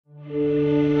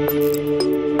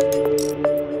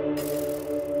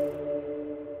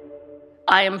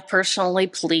I am personally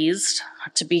pleased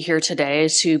to be here today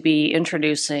to be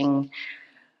introducing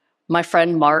my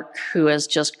friend Mark, who has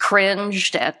just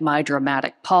cringed at my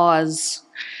dramatic pause.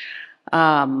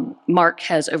 Mark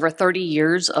has over 30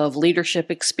 years of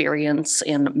leadership experience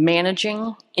in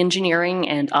managing, engineering,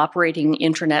 and operating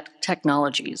internet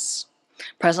technologies.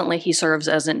 Presently, he serves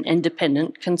as an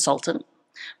independent consultant,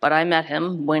 but I met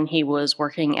him when he was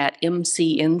working at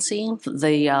MCNC,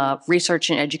 the Research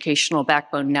and Educational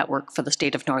Backbone Network for the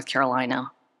state of North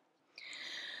Carolina.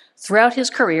 Throughout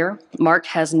his career, Mark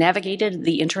has navigated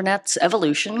the Internet's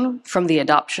evolution from the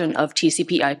adoption of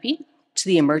TCP/IP to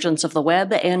the emergence of the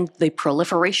web and the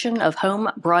proliferation of home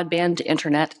broadband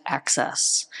internet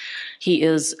access. He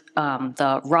is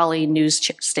the Raleigh news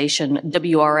station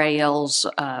WRAL's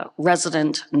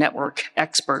resident network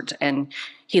expert, and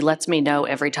he lets me know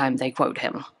every time they quote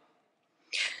him.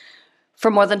 For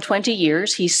more than 20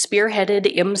 years, he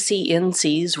spearheaded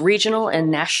MCNC's regional and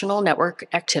national network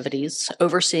activities,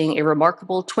 overseeing a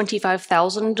remarkable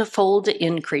 25,000-fold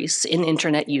increase in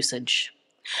internet usage.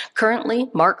 Currently,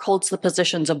 Mark holds the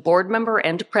positions of board member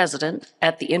and president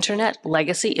at the Internet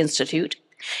Legacy Institute,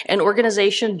 an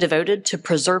organization devoted to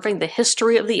preserving the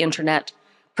history of the internet,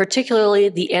 particularly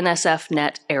the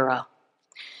NSFnet era.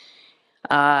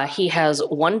 He has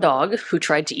one dog who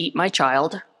tried to eat my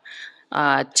child,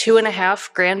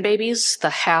 2.5 grandbabies. The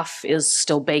half is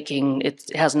still baking.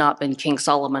 It has not been King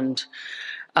Solomon,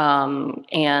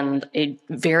 and a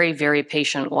very, very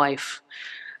patient wife.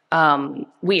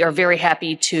 We are very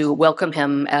happy to welcome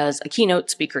him as a keynote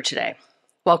speaker today.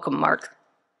 Welcome, Mark.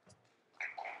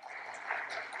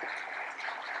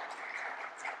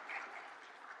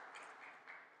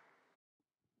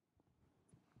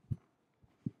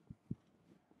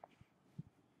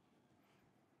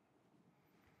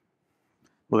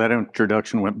 Well, that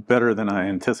introduction went better than I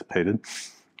anticipated.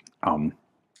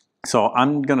 So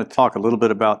I'm going to talk a little bit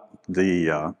about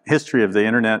the history of the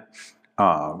internet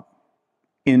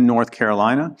in North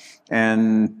Carolina,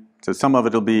 and so some of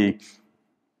it will be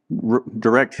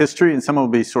direct history, and some will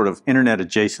be sort of internet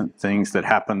adjacent things that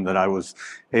happened that I was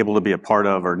able to be a part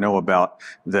of or know about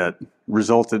that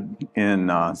resulted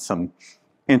in some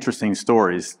interesting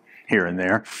stories here and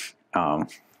there.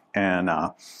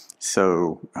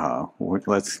 So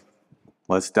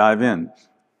let's dive in.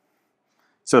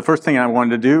 So the first thing I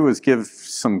wanted to do was give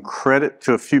some credit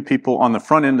to a few people on the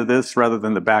front end of this rather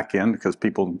than the back end, because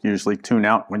people usually tune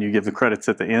out when you give the credits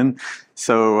at the end.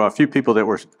 So a few people that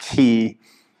were key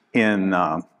in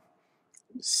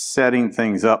setting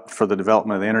things up for the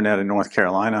development of the internet in North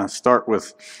Carolina. Start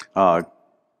with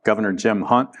Governor Jim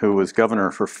Hunt, who was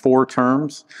governor for 4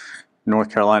 terms. North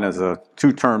Carolina is a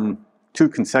two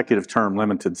consecutive term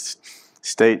limited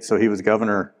state, so he was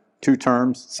governor 2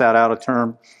 terms, sat out a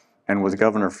term, and was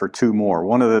governor for 2 more.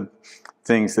 One of the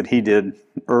things that he did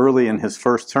early in his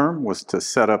first term was to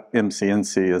set up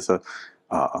MCNC as a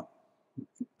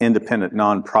independent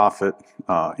nonprofit.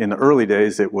 In the early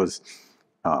days, it was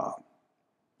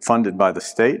funded by the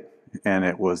state, and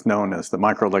it was known as the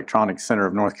Microelectronics Center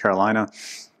of North Carolina.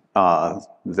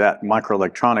 That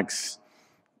Microelectronics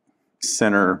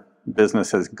Center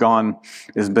business has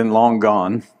been long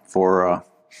gone for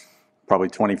probably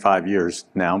 25 years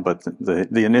now, but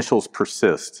the initials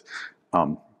persist.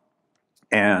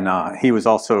 He was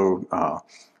also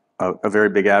a very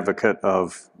big advocate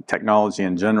of technology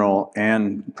in general,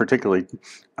 and particularly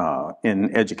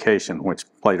in education, which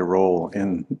played a role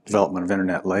in development of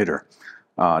internet later.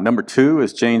 Number 2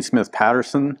 is Jane Smith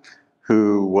Patterson,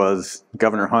 who was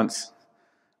Governor Hunt's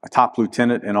top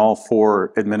lieutenant in all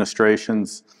 4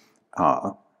 administrations.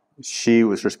 She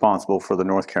was responsible for the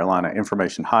North Carolina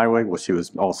Information Highway. Well, she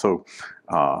was also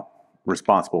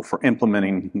responsible for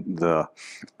implementing the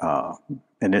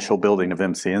initial building of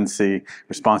MCNC,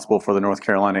 responsible for the North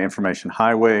Carolina Information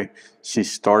Highway. She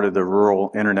started the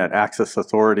Rural Internet Access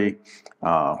Authority,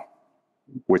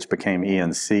 which became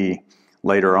ENC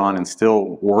later on, and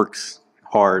still works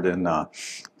hard in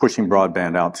pushing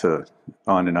broadband out to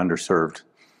un- and underserved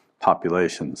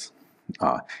populations.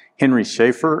 Henry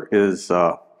Schaefer is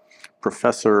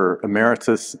Professor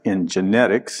Emeritus in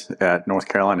Genetics at North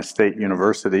Carolina State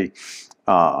University.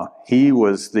 He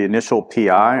was the initial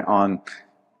PI on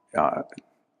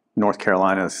North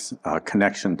Carolina's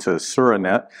connection to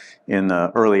SuraNet in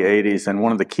the early 80s, and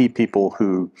one of the key people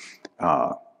who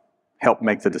helped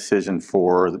make the decision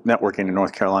for networking in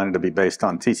North Carolina to be based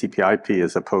on TCP/IP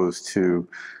as opposed to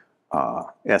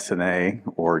SNA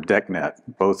or DECnet,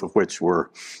 both of which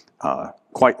were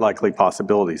quite likely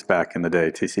possibilities back in the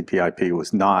day. TCP/IP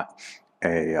was not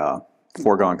a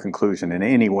foregone conclusion in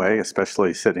any way,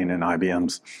 especially sitting in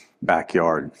IBM's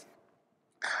backyard.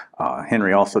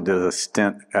 Henry also did a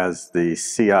stint as the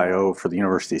CIO for the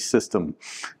university system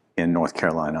in North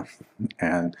Carolina.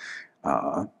 And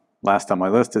last on my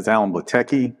list is Alan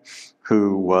Blatecki,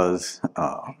 who was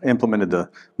implemented the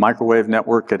microwave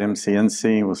network at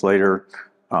MCNC, was later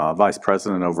vice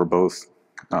president over both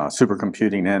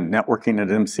supercomputing and networking at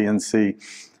MCNC.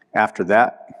 After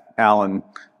that, Alan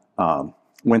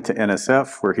went to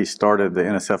NSF, where he started the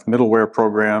NSF middleware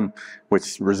program,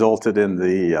 which resulted in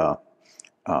the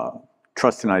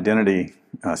trust and identity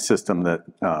system that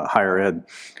higher ed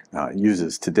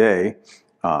uses today.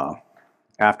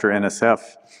 After NSF,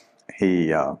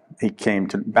 he came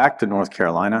back to North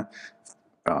Carolina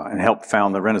and helped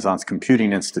found the Renaissance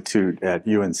Computing Institute at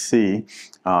UNC,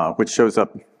 which shows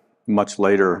up much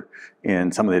later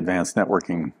in some of the advanced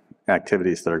networking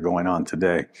activities that are going on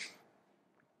today.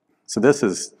 So this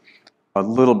is a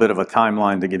little bit of a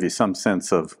timeline to give you some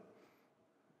sense of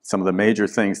some of the major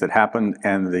things that happened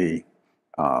and the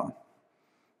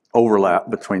overlap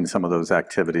between some of those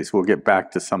activities. We'll get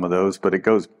back to some of those, but it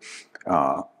goes,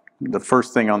 the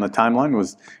first thing on the timeline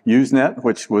was Usenet,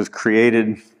 which was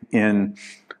created in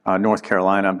North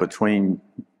Carolina between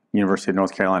University of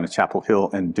North Carolina, Chapel Hill,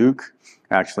 and Duke,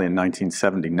 actually in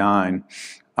 1979.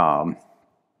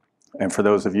 And for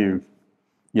those of you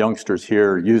youngsters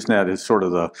here, Usenet is sort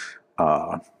of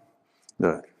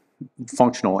the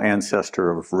functional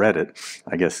ancestor of Reddit,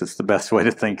 I guess is the best way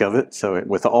to think of it. So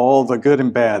with all the good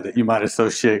and bad that you might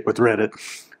associate with Reddit,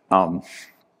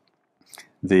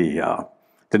 the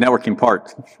networking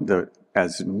part,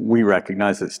 as we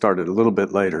recognize it, started a little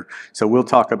bit later. So we'll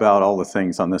talk about all the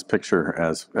things on this picture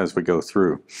as we go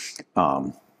through.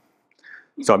 So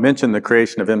I mentioned the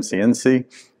creation of MCNC,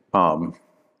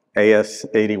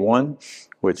 AS81,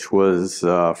 which was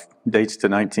dates to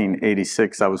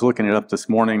 1986. I was looking it up this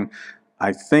morning.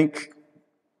 I think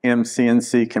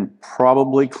MCNC can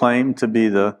probably claim to be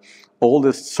the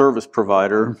oldest service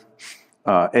provider,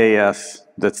 AS,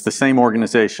 that's the same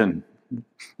organization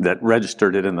that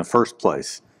registered it in the first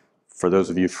place. For those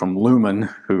of you from Lumen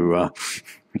who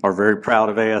are very proud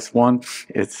of AS1,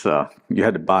 it's you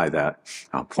had to buy that,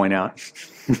 I'll point out.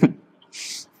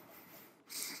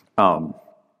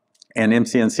 And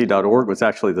MCNC.org was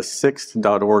actually the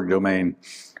 6th .org domain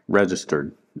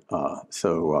registered.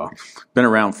 Been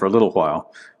around for a little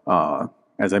while.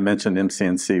 As I mentioned,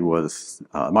 MCNC was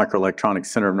Microelectronics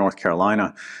Center of North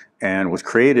Carolina and was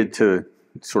created to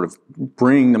sort of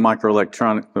bring the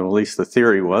microelectronic, or at least the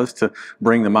theory was, to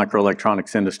bring the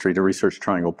microelectronics industry to Research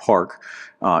Triangle Park.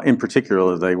 In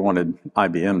particular, they wanted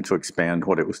IBM to expand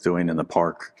what it was doing in the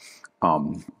park.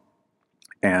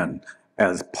 And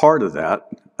as part of that,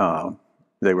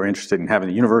 they were interested in having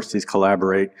the universities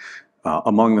collaborate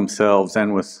among themselves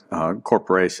and with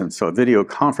corporations. So a video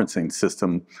conferencing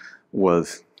system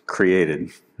was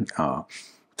created.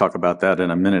 Talk about that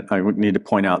in a minute. I need to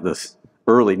point out this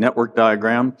early network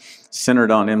diagram centered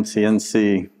on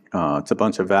MCNC. It's a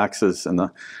bunch of axes, and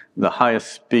the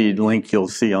highest speed link you'll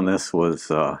see on this was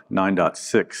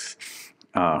 9.6.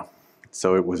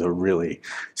 So it was a really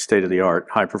state-of-the-art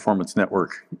high-performance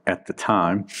network at the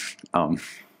time.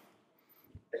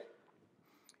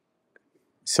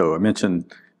 So I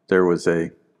mentioned there was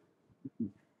a,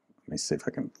 let me see if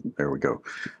I can, there we go.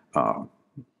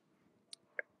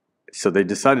 So they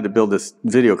decided to build this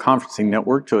video conferencing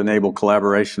network to enable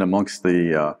collaboration amongst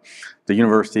the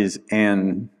universities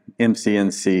and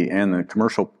MCNC and the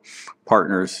commercial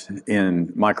partners in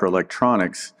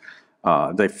microelectronics.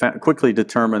 They quickly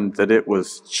determined that it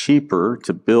was cheaper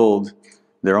to build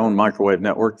their own microwave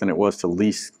network than it was to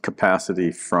lease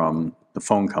capacity from the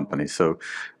phone company. So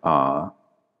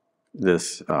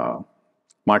this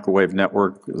microwave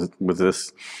network with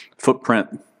this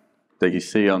footprint that you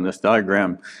see on this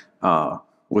diagram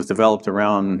was developed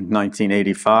around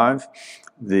 1985.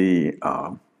 The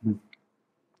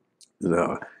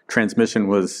transmission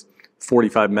was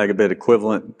 45 megabit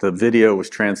equivalent. The video was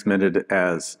transmitted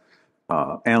as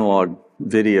analog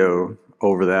video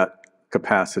over that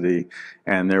capacity,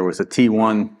 and there was a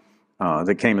T1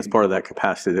 that came as part of that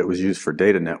capacity that was used for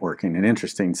data networking. An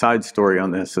interesting side story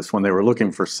on this is when they were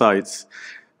looking for sites,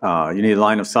 you need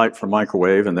line of sight for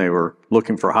microwave, and they were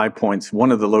looking for high points.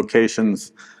 One of the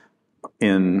locations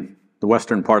in the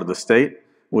western part of the state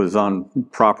was on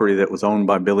property that was owned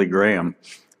by Billy Graham,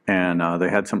 and they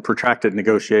had some protracted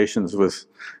negotiations with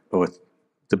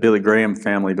the Billy Graham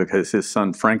family because his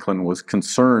son Franklin was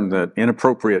concerned that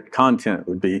inappropriate content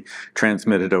would be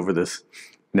transmitted over this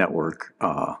network.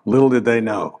 Little did they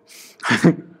know.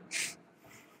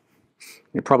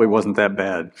 It probably wasn't that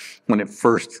bad when it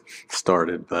first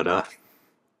started, but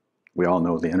we all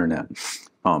know the internet.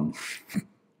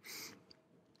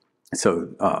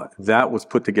 So that was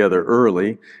put together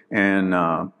early, and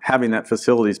having that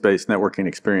facilities-based networking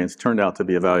experience turned out to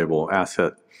be a valuable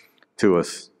asset to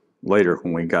us later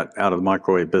when we got out of the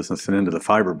microwave business and into the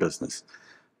fiber business.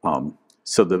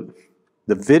 So the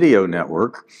video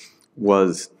network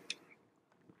was,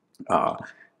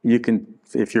 you can,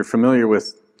 if you're familiar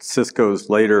with Cisco's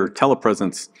later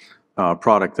telepresence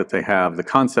product that they have, the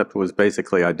concept was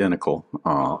basically identical,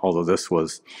 although this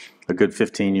was a good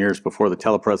 15 years before the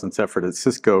telepresence effort at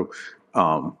Cisco.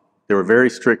 There were very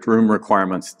strict room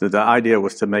requirements. The idea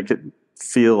was to make it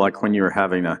feel like when you were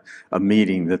having a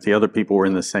meeting that the other people were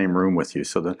in the same room with you.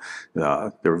 So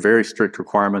there were very strict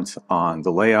requirements on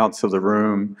the layouts of the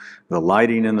room, the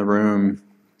lighting in the room,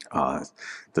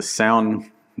 the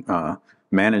sound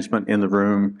management in the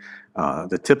room.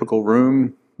 The typical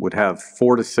room would have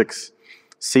 4 to 6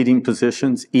 seating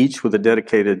positions, each with a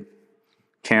dedicated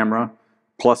camera,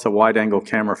 plus a wide-angle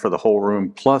camera for the whole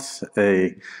room, plus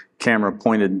a camera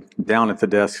pointed down at the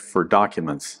desk for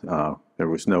documents. There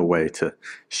was no way to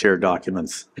share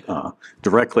documents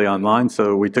directly online,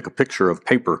 so we took a picture of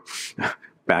paper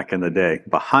back in the day.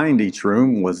 Behind each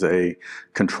room was a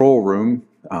control room,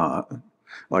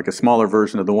 like a smaller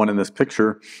version of the one in this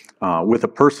picture, with a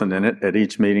person in it at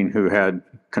each meeting who had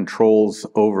controls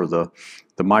over the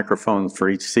microphones for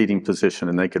each seating position,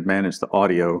 and they could manage the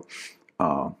audio.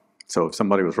 So if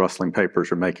somebody was rustling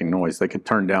papers or making noise, they could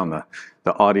turn down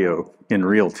the audio in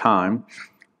real time.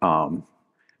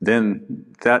 Then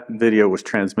that video was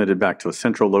transmitted back to a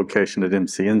central location at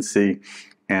MCNC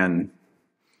and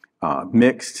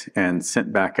mixed and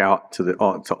sent back out to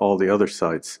all the other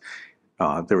sites.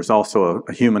 There was also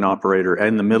a human operator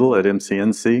in the middle at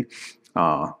MCNC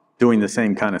doing the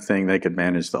same kind of thing. They could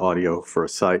manage the audio for a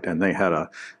site, and they had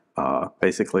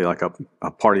basically like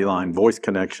a party line voice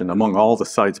connection among all the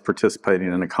sites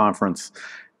participating in a conference,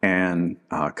 and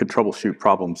could troubleshoot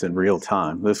problems in real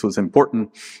time. This was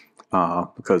important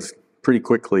because pretty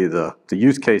quickly the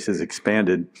use cases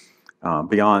expanded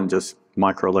beyond just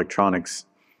microelectronics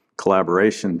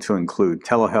collaboration to include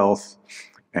telehealth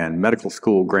and medical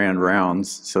school grand rounds.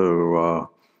 So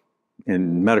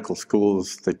in medical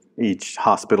schools, each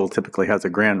hospital typically has a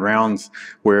grand rounds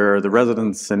where the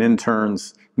residents and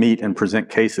interns meet and present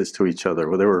cases to each other.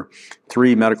 Well, there were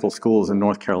 3 medical schools in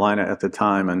North Carolina at the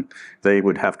time, and they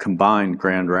would have combined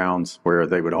grand rounds where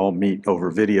they would all meet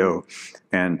over video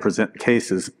and present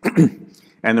cases.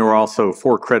 And there were also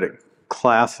 4-credit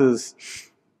classes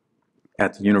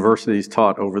at the universities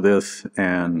taught over this,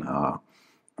 and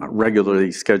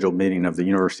regularly scheduled meeting of the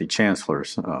university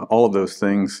chancellors. All of those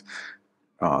things,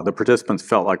 the participants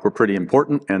felt like were pretty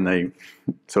important, and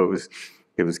so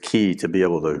it was key to be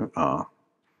able to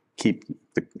keep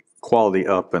the quality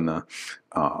up and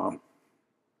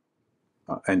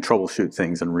and troubleshoot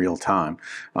things in real time.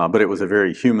 But it was a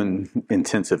very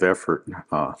human-intensive effort.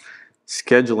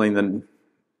 Scheduling the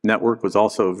network was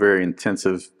also very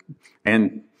intensive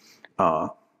and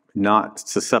not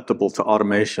susceptible to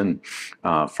automation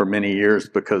for many years,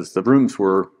 because the rooms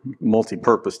were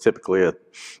multi-purpose typically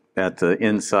at the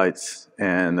end sites,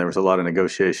 and there was a lot of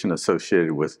negotiation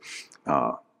associated with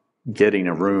getting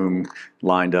a room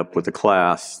lined up with a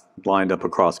class, lined up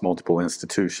across multiple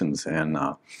institutions, and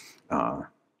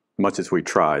much as we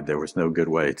tried, there was no good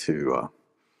way to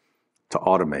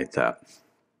automate that.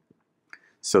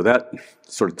 So that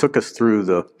sort of took us through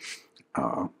the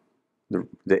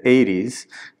 80s.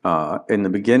 In the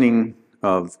beginning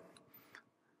of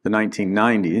the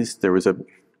 1990s, there was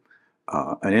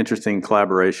an interesting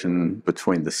collaboration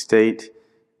between the state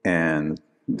and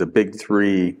the big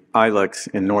 3 ILECs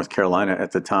in North Carolina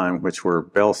at the time, which were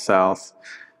Bell South,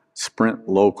 Sprint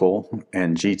Local,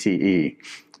 and GTE.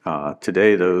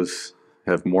 Today, those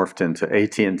have morphed into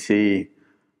AT&T,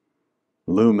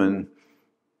 Lumen,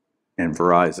 and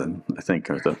Verizon, I think,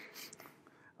 are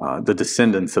the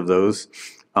descendants of those.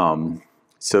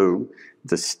 So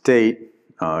the state,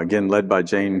 again led by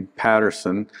Jane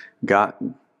Patterson, got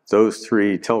those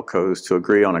 3 telcos to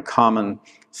agree on a common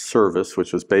service,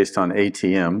 which was based on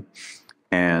ATM,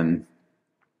 and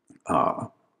a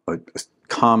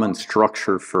common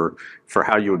structure for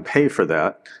how you would pay for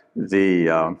that. And they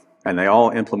all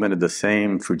implemented the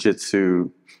same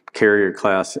Fujitsu carrier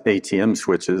class ATM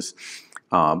switches,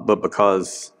 but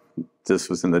because this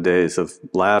was in the days of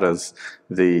LATAs,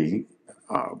 they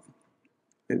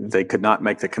could not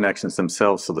make the connections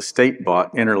themselves, so the state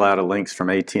bought inter-LATA links from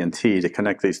AT&T to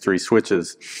connect these 3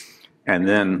 switches, and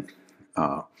then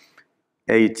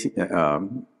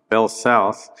Bell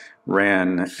South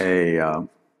ran a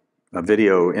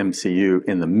video MCU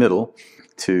in the middle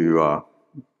to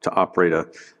operate a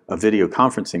video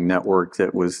conferencing network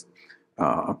that was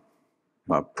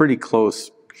a pretty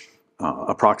close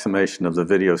approximation of the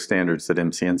video standards that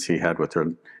MCNC had with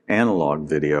their analog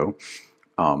video.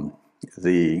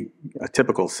 A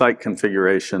typical site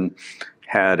configuration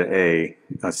had a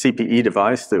CPE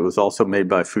device that was also made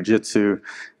by Fujitsu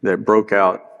that broke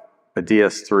out a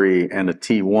DS3 and a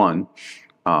T1.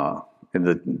 And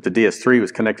the DS3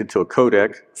 was connected to a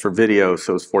codec for video,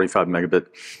 so it was 45 megabit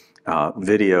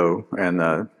video.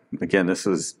 And again, this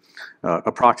was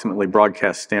approximately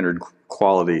broadcast standard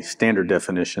quality, standard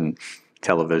definition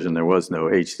television. There was no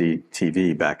HD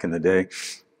TV back in the day.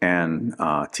 And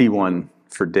T1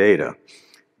 for data.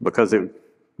 Because it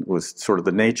was sort of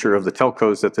the nature of the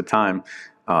telcos at the time,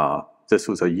 this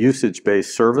was a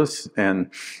usage-based service.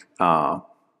 And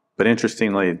but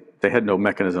interestingly, they had no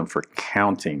mechanism for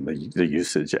counting the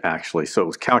usage actually, so it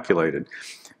was calculated.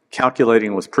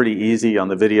 Calculating was pretty easy on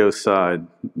the video side.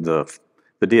 The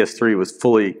DS3 was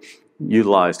fully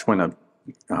utilized when a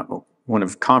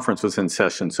conference was in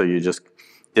session, so you just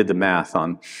did the math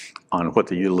on what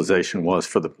the utilization was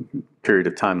for the period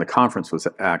of time the conference was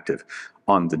active.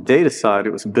 On the data side,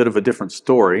 it was a bit of a different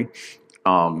story.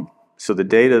 So the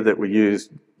data that we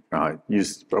used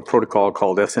a protocol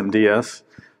called SMDS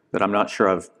that I'm not sure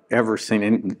I've ever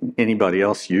seen anybody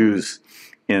else use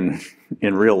in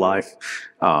real life.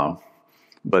 And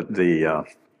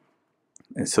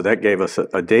so that gave us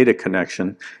a data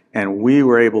connection, and we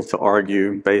were able to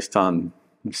argue based on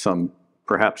some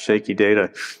perhaps shaky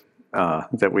data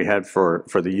that we had for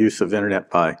the use of internet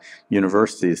by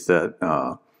universities that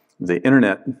the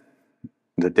internet,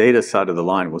 the data side of the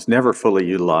line was never fully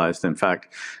utilized. In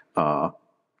fact,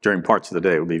 during parts of the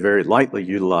day, it would be very lightly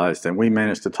utilized, and we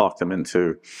managed to talk them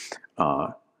into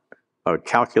a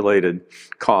calculated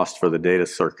cost for the data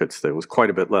circuits that was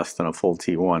quite a bit less than a full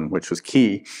T1, which was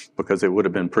key because it would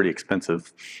have been pretty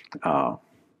expensive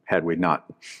had we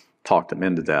not talked them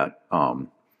into that.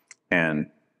 And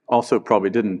also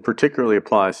probably didn't particularly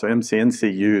apply. So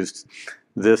MCNC used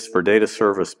this for data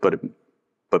service, but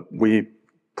we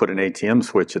put an ATM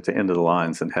switch at the end of the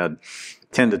lines and had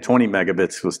 10 to 20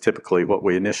 megabits was typically what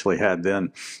we initially had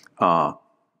then.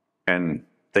 And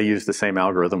they used the same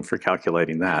algorithm for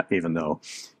calculating that, even though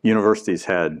universities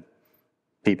had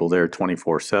people there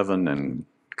 24/7 and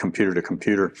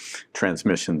computer-to-computer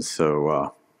transmissions.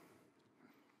 So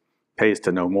pays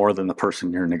to know more than the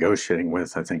person you're negotiating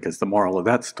with, I think, is the moral of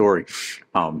that story.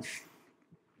 And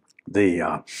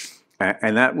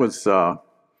that was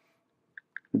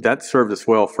that served us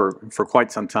well for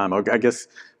quite some time. I guess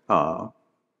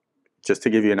just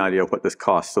to give you an idea of what this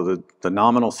costs. So the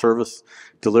nominal service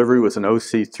delivery was an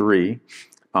OC3,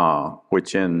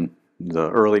 which in the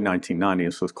early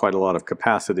 1990s was quite a lot of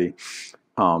capacity,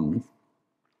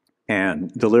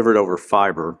 and delivered over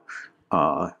fiber.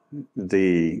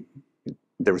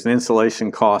 There was an installation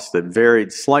cost that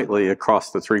varied slightly across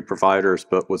the three providers,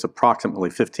 but was approximately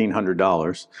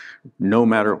 $1,500, no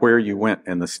matter where you went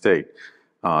in the state.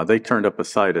 They turned up a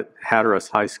site at Hatteras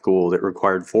High School that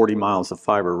required 40 miles of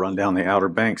fiber run down the Outer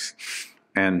Banks,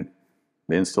 and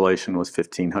the installation was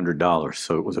 $1,500.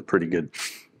 So it was a pretty good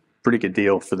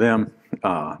deal for them.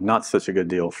 Not such a good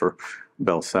deal for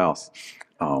Bell South,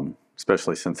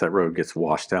 especially since that road gets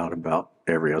washed out about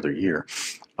every other year.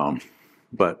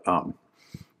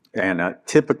 And a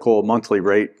typical monthly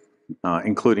rate,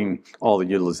 including all the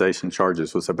utilization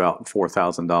charges, was about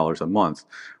 $4,000 a month,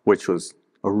 which was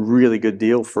a really good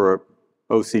deal for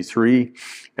OC3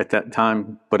 at that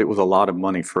time, but it was a lot of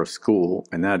money for a school,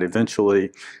 and that eventually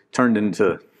turned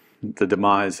into the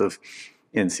demise of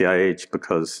NCIH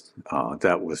because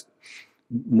that was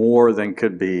more than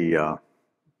could be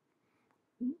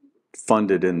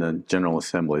funded in the General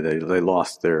Assembly. They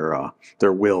lost their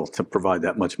will to provide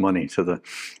that much money to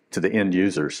the end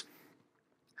users.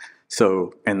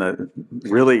 So, and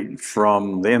really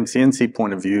from the MCNC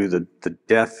point of view, the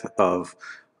death of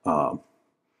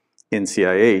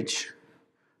NCIH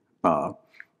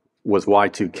was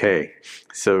Y2K.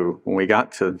 So when we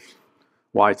got to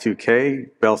Y2K,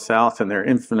 Bell South in their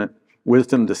infinite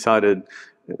wisdom decided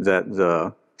that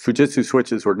the Fujitsu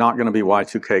switches were not going to be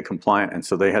Y2K compliant, and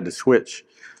so they had to switch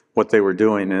what they were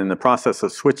doing. And in the process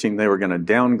of switching, they were going to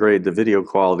downgrade the video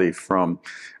quality from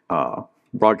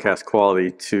broadcast quality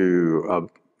to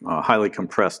a highly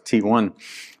compressed T1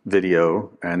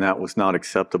 video, and that was not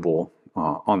acceptable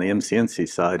on the MCNC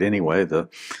side anyway. The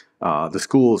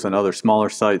schools and other smaller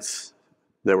sites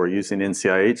that were using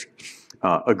NCIH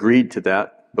agreed to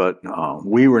that, but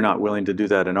we were not willing to do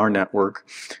that in our network.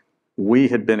 We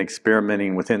had been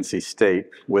experimenting with NC State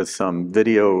with some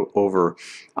video over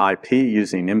IP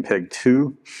using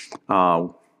MPEG-2.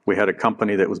 We had a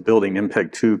company that was building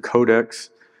MPEG-2 codecs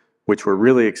which were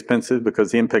really expensive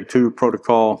because the MPEG-2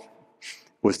 protocol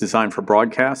was designed for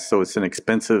broadcast, so it's an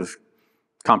expensive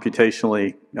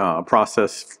computationally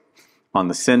process on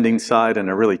the sending side and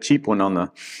a really cheap one on the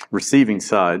receiving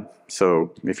side.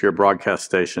 So if you're a broadcast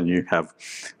station, you have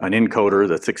an encoder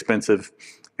that's expensive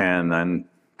and then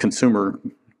consumer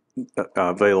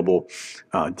available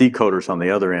decoders on the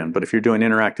other end. But if you're doing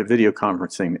interactive video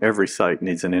conferencing, every site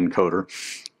needs an encoder.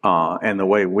 And the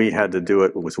way we had to do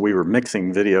it was we were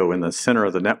mixing video in the center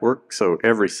of the network, so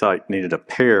every site needed a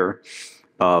pair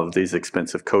of these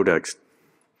expensive codecs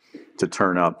to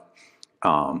turn up.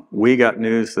 We got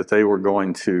news that they were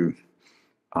going to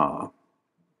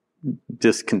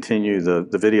discontinue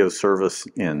the video service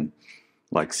in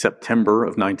like September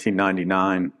of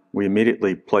 1999. We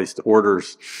immediately placed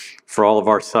orders for all of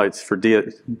our sites for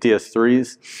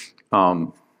DS3s,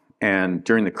 and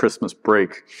during the Christmas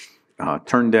break,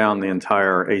 turned down the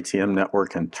entire ATM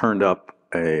network and turned up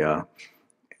a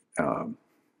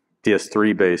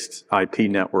DS3-based IP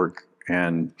network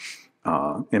and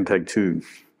MPEG-2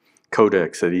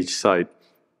 codecs at each site.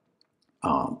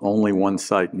 Only one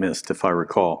site missed, if I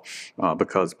recall,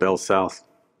 because Bell South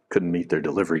couldn't meet their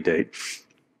delivery date,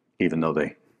 even though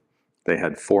they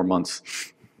had 4 months.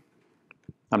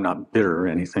 I'm not bitter or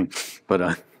anything,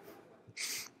 but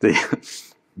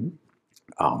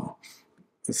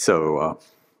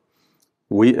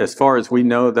we, as far as we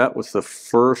know, that was the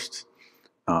first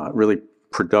really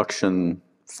production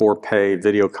for pay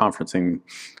video conferencing,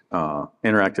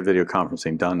 interactive video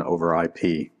conferencing done over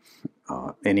IP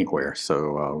anywhere.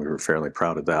 So we were fairly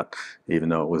proud of that, even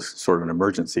though it was sort of an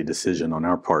emergency decision on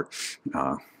our part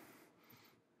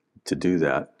to do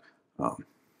that.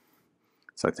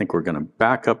 So I think we're going to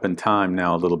back up in time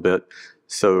now a little bit.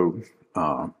 So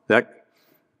that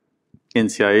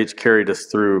NCIH carried us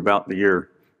through about the year,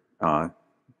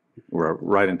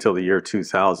 right until the year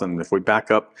 2000. If we back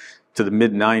up to the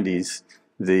mid-90s,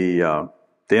 the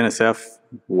NSF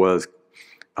was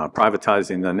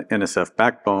privatizing the NSF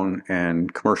backbone,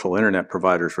 and commercial internet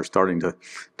providers were starting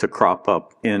to crop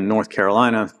up. In North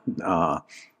Carolina,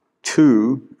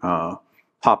 two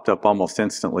popped up almost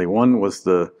instantly. One was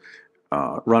the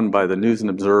run by the News and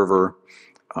Observer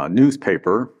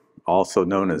newspaper, also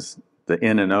known as the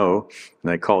NNO,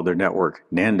 and they called their network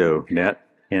NandoNet,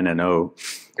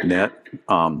 NNO-net.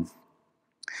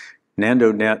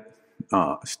 NandoNet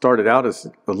started out as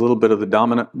a little bit of the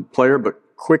dominant player, but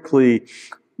quickly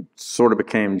sort of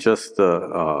became just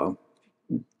the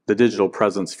digital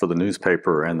presence for the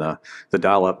newspaper, and the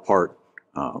dial-up part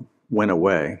went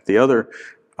away. The other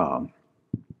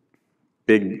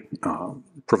big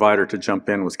provider to jump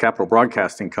in was Capital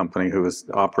Broadcasting Company, who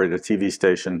operated a TV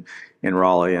station in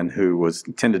Raleigh and who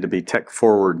tended to be tech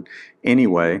forward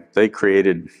anyway. They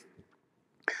created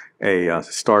a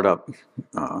startup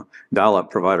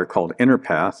dial-up provider called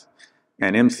Interpath,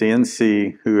 and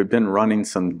MCNC, who had been running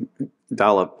some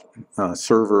dial-up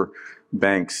server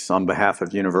banks on behalf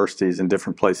of universities in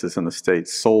different places in the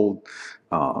States, sold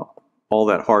all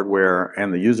that hardware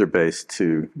and the user base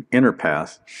to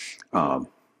Interpath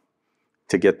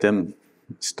to get them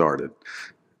started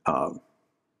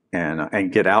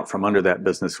and get out from under that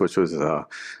business, which was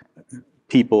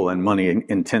people and money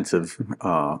intensive.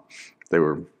 They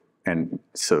were, and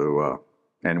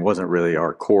wasn't really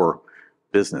our core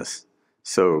business.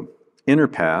 So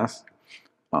Interpath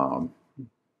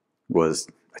was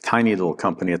a tiny little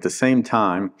company. At the same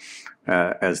time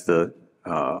as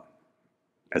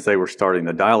they were starting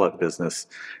the dial-up business,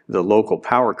 the local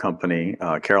power company,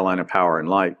 Carolina Power and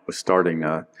Light, was starting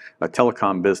a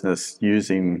telecom business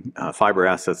using fiber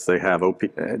assets. They had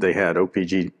OPGW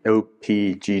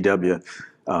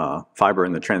fiber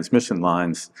in the transmission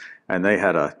lines, and they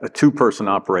had a two-person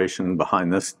operation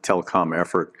behind this telecom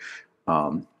effort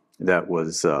that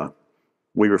was,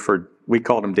 we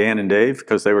called them Dan and Dave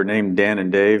because they were named Dan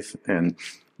and Dave. And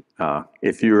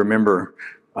if you remember,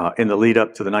 in the lead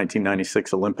up to the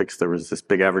 1996 Olympics, there was this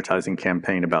big advertising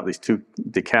campaign about these two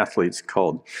decathletes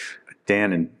called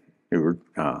Dan and, who were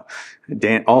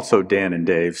also Dan and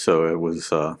Dave. So it was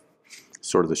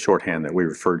sort of the shorthand that we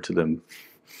referred to them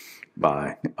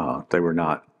by. They were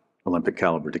not Olympic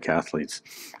caliber decathletes.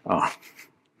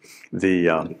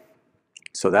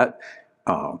 So that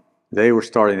they were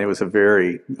starting. It was a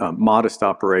very modest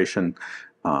operation,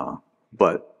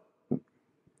 but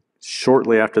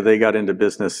shortly after they got into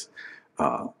business,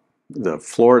 the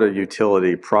Florida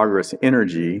utility Progress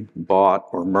Energy bought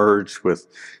or merged with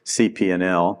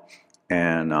CP&L,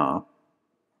 and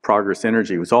Progress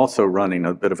Energy was also running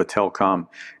a bit of a telecom,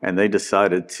 and they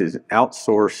decided to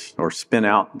outsource or spin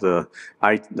out the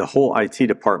whole IT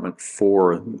department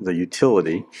for the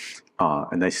utility.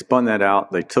 and they spun that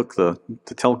out. They took the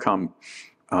telecom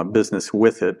business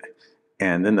with it,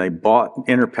 and then they bought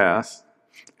Interpath,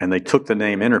 and they took the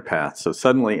name Interpath. So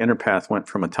suddenly Interpath went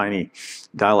from a tiny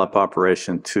dial-up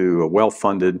operation to a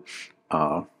well-funded,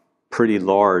 pretty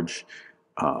large,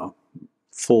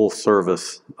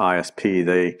 full-service ISP.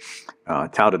 They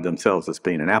touted themselves as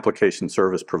being an application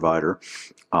service provider,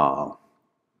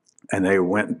 and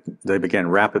they began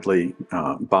rapidly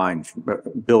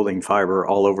building fiber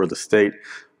all over the state.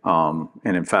 And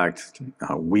in fact,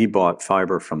 we bought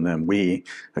fiber from them. We,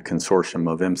 a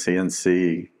consortium of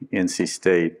MCNC, NC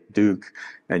State, Duke,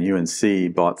 and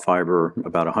UNC, bought fiber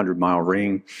about a 100-mile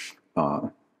ring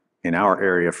in our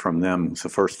area from them. It's the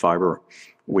first fiber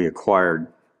we acquired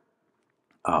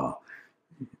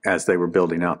as they were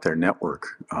building out their network.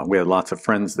 We had lots of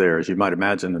friends there. As you might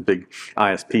imagine, a big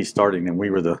ISP starting, and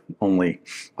we were the only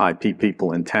IP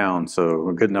people in town, so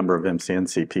a good number of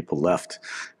MCNC people left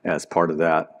as part of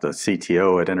that. The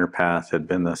CTO at Interpath had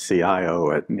been the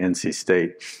CIO at NC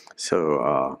State,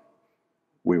 so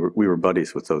we were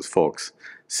buddies with those folks.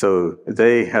 So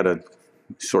they had a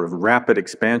sort of rapid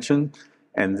expansion,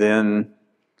 and then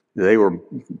they were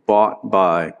bought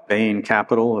by Bain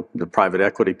Capital, the private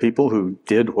equity people who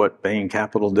did what Bain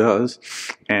Capital does,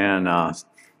 and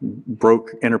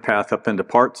broke Interpath up into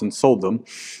parts and sold them.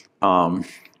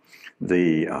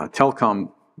 The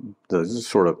telecom, the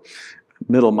sort of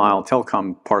middle mile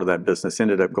telecom part of that business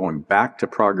ended up going back to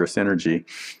Progress Energy,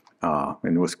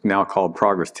 and was now called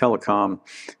Progress Telecom,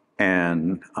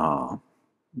 and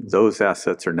those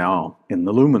assets are now in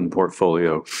the Lumen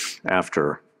portfolio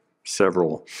after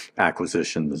several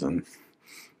acquisitions and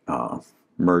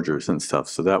mergers and stuff.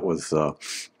 So that was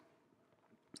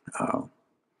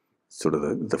sort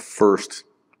of the first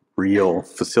real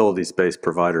facilities-based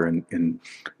provider in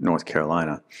North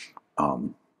Carolina.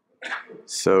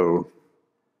 So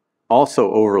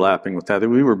also overlapping with that,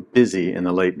 we were busy in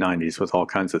the late 90s with all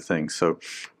kinds of things. So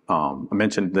I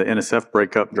mentioned the NSF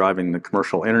breakup driving the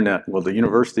commercial internet. Well, the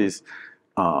universities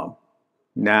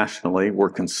nationally were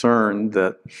concerned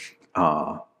that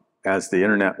as the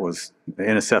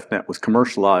NSFnet was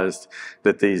commercialized,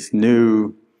 that these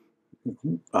new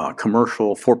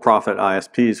commercial for-profit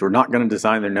ISPs were not going to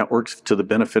design their networks to the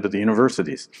benefit of the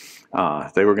universities.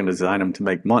 They were going to design them to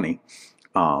make money.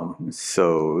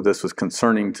 So this was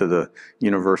concerning to the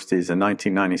universities. In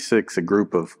 1996, a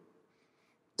group of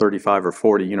 35 or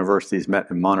 40 universities met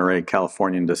in Monterey,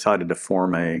 California, and decided to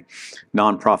form a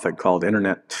nonprofit called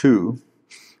Internet 2,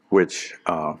 which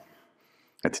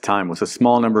at the time was a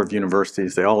small number of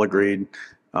universities. They all agreed,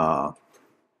 among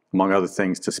other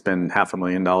things, to spend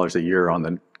 $500,000 a year on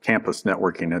the campus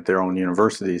networking at their own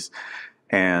universities,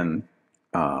 and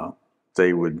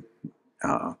they would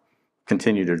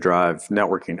continue to drive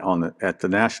networking at the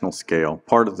national scale.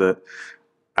 Part of the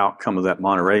outcome of that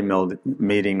Monterey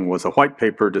meeting was a white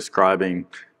paper describing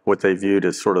what they viewed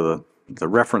as sort of the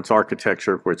reference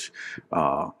architecture, which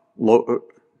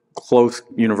close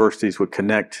universities would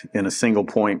connect in a single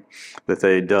point that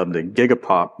they dubbed a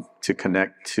gigapop to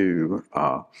connect to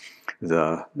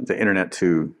the Internet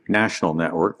to national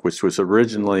network, which was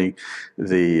originally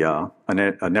a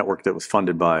network that was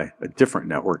funded by a different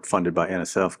network funded by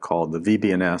NSF called the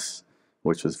VBNS,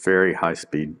 which was very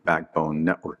high-speed backbone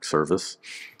network service.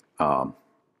 So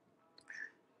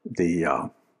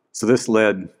this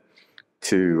led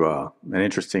to an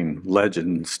interesting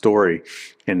legend story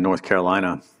in North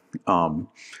Carolina.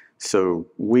 So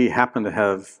we happen to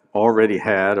have already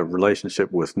had a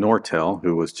relationship with Nortel,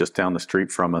 who was just down the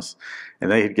street from us, and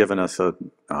they had given us an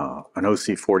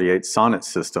OC48 Sonnet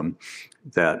system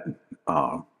that,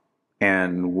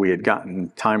 and we had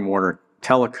gotten Time Warner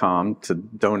Telecom to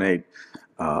donate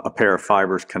a pair of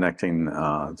fibers connecting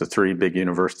the three big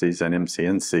universities and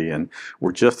MCNC, and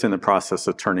we're just in the process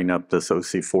of turning up this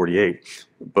OC48,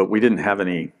 but we didn't have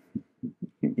any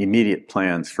immediate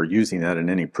plans for using that in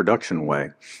any production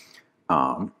way.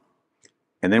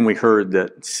 And then we heard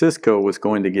that Cisco was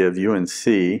going to give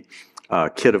UNC a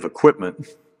kit of equipment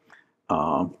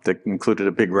that included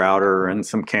a big router and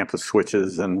some campus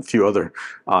switches and a few other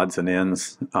odds and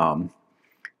ends,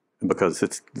 because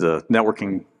it's the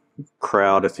networking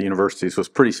crowd at the universities was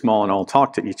pretty small and all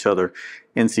talked to each other.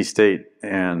 NC State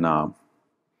and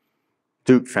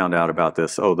Duke found out about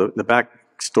this. Oh, the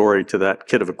backstory to that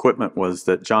kit of equipment was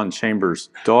that John Chambers'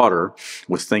 daughter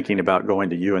was thinking about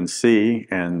going to UNC,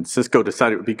 and Cisco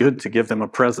decided it would be good to give them a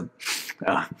present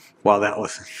while that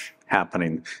was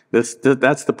happening. That's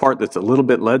the part that's a little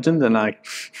bit legend, and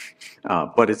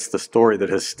but it's the story that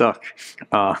has stuck.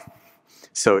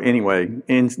 So anyway,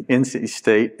 NC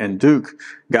State and Duke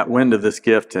got wind of this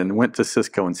gift and went to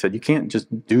Cisco and said, you can't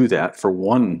just do that for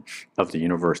one of the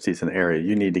universities in the area.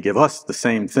 You need to give us the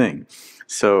same thing.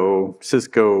 So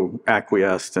Cisco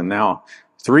acquiesced, and now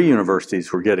 3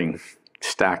 universities were getting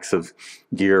stacks of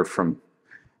gear from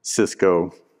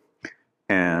Cisco.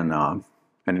 And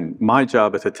my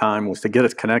job at the time was to get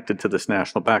us connected to this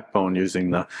national backbone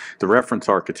using the reference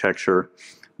architecture.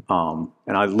 And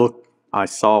I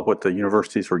saw what the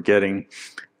universities were getting,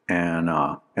 and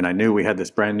I knew we had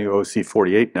this brand new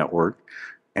OC48 network.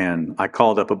 And I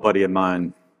called up a buddy of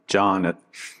mine, John, at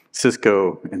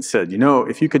Cisco, and said, you know,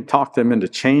 if you could talk them into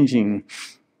changing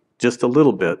just a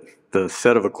little bit the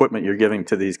set of equipment you're giving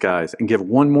to these guys and give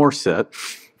one more set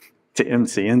to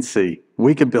MCNC,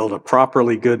 we could build a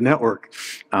properly good network.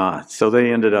 So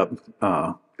they ended up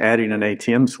adding an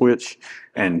ATM switch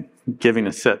and giving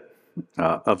a set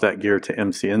of that gear to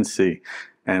MCNC,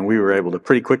 and we were able to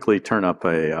pretty quickly turn up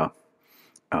an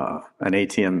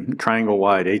ATM,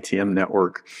 triangle-wide ATM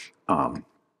network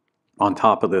on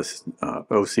top of this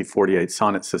OC48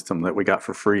 Sonnet system that we got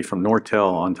for free from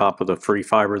Nortel, on top of the free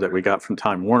fiber that we got from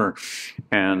Time Warner,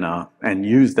 and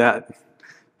use that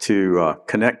to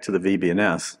connect to the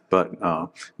VBNS. But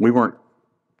we weren't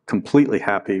completely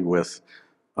happy with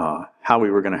how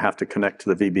we were going to have to connect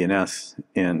to the VBNS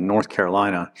in North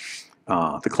Carolina.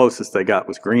 The closest they got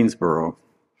was Greensboro.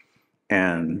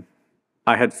 And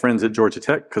I had friends at Georgia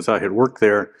Tech because I had worked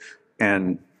there,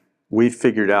 and we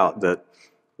figured out that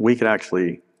we could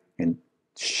actually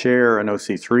share an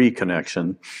OC3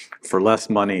 connection for less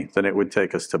money than it would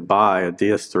take us to buy a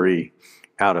DS3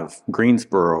 out of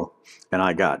Greensboro. And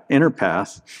I got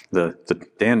Interpath, the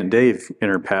Dan and Dave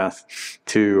Interpath,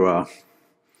 to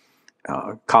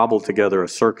cobble together a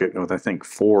circuit with, I think,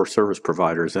 4 service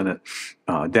providers in it,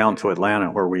 down to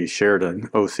Atlanta, where we shared an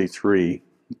OC3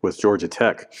 with Georgia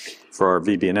Tech for our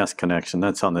VBNS connection.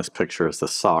 That's on this picture as the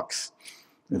SOX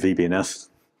VBNS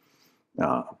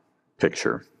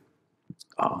picture.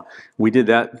 We did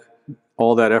that.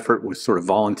 All that effort was sort of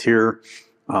volunteer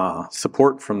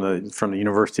support from the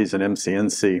universities and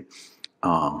MCNC.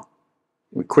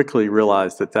 We quickly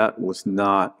realized that that was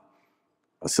not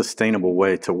a sustainable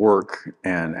way to work,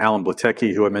 and Alan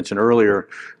Blatecki, who I mentioned earlier,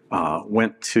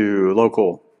 went to a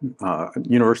local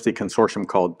university consortium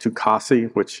called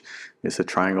TUCASI, which is a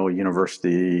Triangle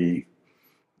University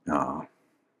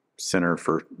Center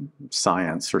for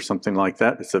Science or something like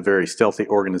that. It's a very stealthy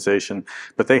organization,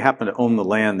 but they happen to own the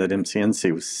land that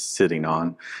MCNC was sitting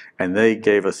on, and they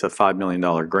gave us a $5 million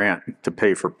grant to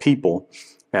pay for people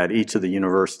at each of the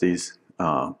universities,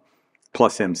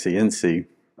 plus MCNC,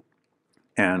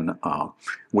 and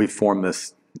we formed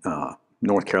this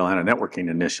North Carolina Networking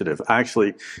Initiative. I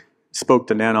actually spoke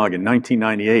to NANOG in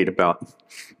 1998 about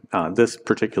this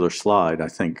particular slide. I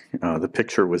think the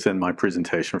picture was in my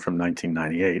presentation from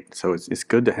 1998. So it's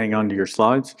good to hang on to your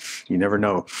slides. You never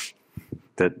know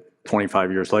that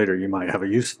 25 years later you might have a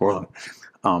use for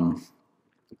them.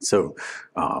 So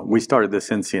we started this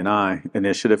NCNI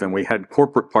initiative, and we had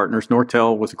corporate partners.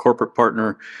 Nortel was a corporate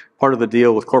partner. Part of the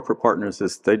deal with corporate partners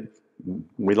is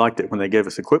we liked it when they gave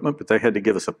us equipment, but they had to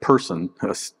give us a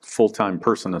full-time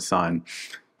person assigned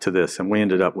to this. And we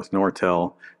ended up with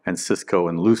Nortel and Cisco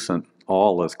and Lucent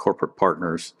all as corporate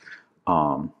partners.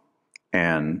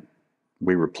 And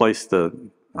we replaced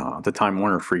the Time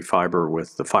Warner free fiber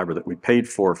with the fiber that we paid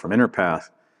for from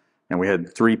Interpath. And we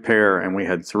had 3 pair, and we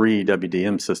had 3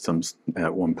 WDM systems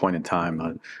at one point in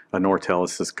time, a Nortel, a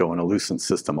Cisco, and a Lucent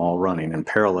system all running in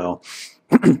parallel,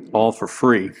 all for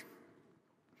free.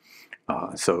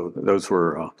 So those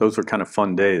were kind of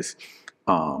fun days.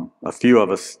 A few of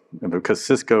us, because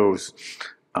Cisco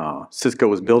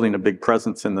was building a big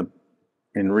presence in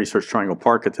Research Triangle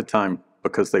Park at the time,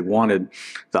 because they wanted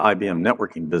the IBM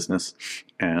networking business,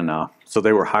 and so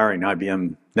they were hiring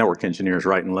IBM network engineers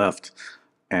right and left,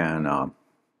 and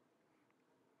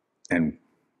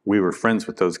we were friends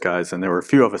with those guys, and there were a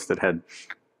few of us that had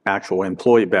actual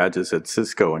employee badges at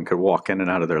Cisco and could walk in and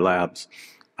out of their labs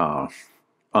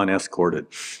unescorted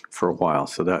for a while.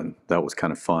 So that was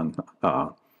kind of fun.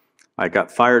 I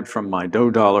got fired from my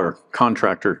 $0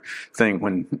 contractor thing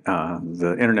when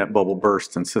the internet bubble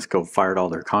burst and Cisco fired all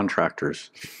their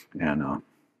contractors. And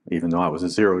even though I was a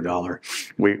 $0,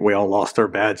 we all lost our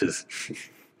badges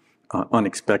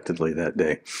unexpectedly that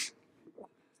day.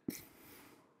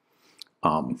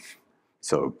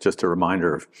 So just a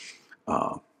reminder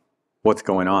of what's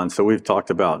going on. So we've talked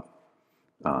about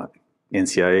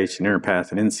NCIH and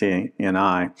Interpath and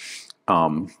NCNI.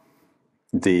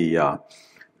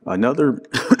 Another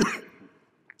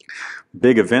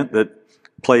big event that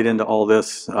played into all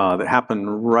this that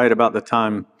happened right about the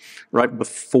time, right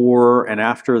before and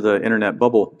after the internet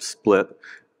bubble split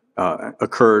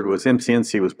occurred, was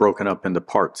MCNC was broken up into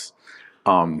parts.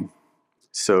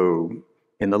 So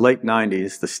in the late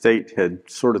 90s, the state had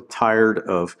sort of tired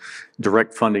of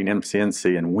direct funding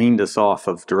MCNC and weaned us off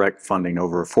of direct funding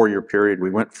over a 4-year period.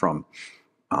 We went from,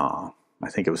 I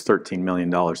think it was $13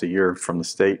 million a year from the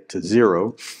state to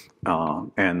zero.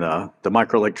 And the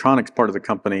microelectronics part of the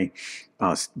company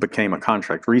became a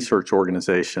contract research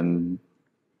organization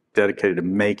dedicated to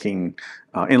making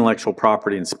intellectual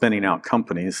property and spinning out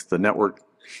companies. The network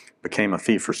became a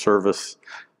fee-for-service.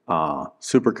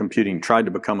 Supercomputing tried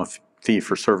to become a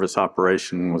fee-for-service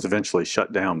operation, was eventually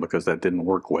shut down because that didn't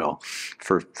work well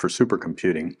for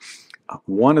supercomputing.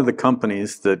 One of the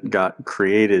companies that got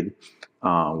created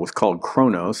was called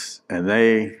Kronos, and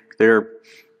their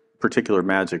particular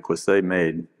magic was they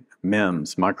made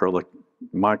MEMS,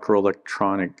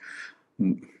 microelectronic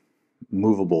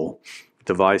movable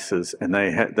devices, and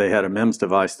they had a MEMS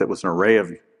device that was an array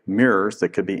of mirrors that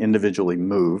could be individually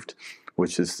moved,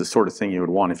 which is the sort of thing you would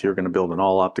want if you were going to build an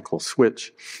all-optical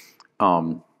switch.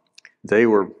 They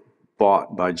were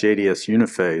bought by JDS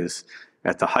Uniphase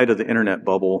at the height of the internet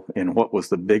bubble in what was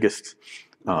the biggest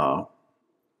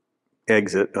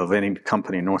exit of any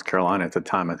company in North Carolina at the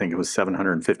time. I think it was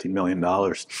 $750 million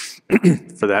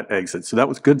for that exit. So that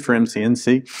was good for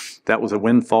MCNC. That was a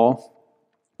windfall.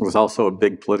 It was also a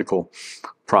big political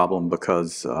problem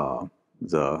because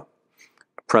the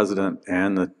president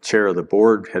and the chair of the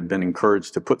board had been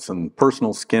encouraged to put some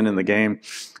personal skin in the game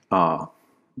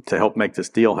to help make this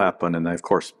deal happen, and they of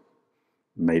course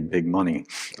made big money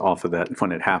off of that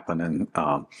when it happened. And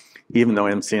even though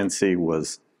MCNC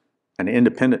was an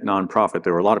independent nonprofit,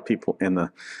 there were a lot of people in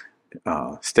the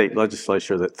state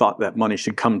legislature that thought that money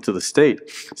should come to the state.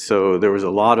 So there was a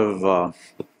lot of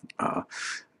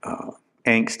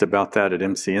angst about that at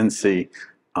MCNC.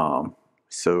 And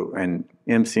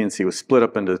MCNC was split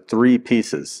up into 3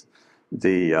 pieces.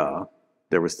 There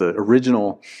was the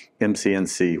original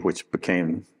MCNC, which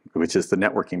is the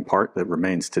networking part that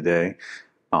remains today.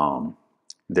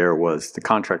 There was the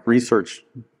contract research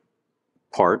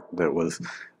part that was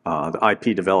the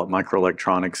IP developed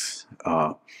microelectronics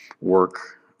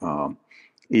work.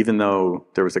 Even though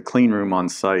there was a clean room on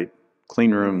site,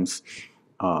 clean rooms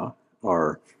are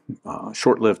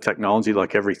short-lived technology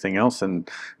like everything else, and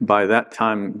by that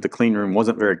time the clean room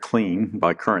wasn't very clean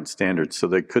by current standards, so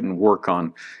they couldn't work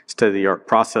on state-of-the-art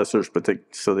processors,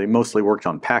 so they mostly worked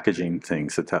on packaging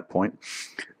things at that point.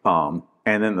 And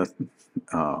then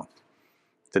the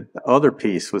other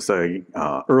piece was a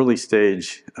early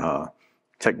stage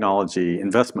technology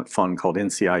investment fund called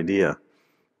NC IDEA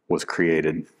was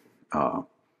created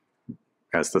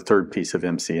as the third piece of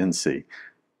MCNC.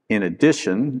 In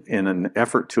addition, in an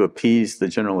effort to appease the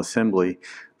General Assembly,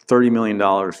 $30 million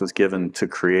was given to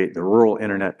create the Rural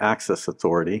Internet Access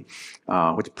Authority,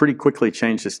 which pretty quickly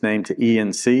changed its name to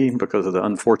ENC because of the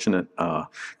unfortunate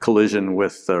collision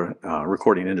with the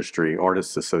Recording Industry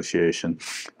Artists Association,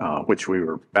 which we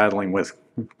were battling with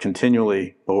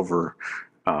continually over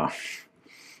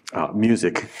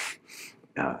music.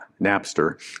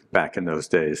 Napster back in those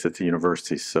days at the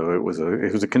university. So it was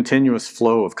a continuous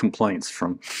flow of complaints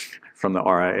from the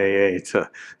RIAA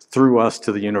through us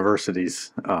to the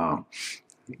universities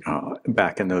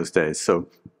back in those days. So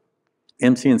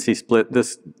MCNC split.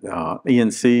 This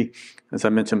ENC, as I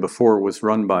mentioned before, was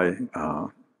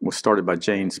started by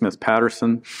Jane Smith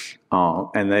Patterson,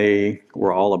 and they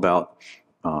were all about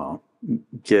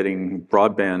getting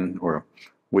broadband, or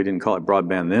we didn't call it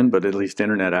broadband then, but at least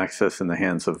internet access in the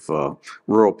hands of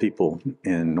rural people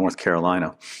in North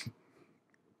Carolina.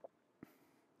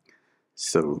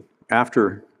 So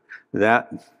after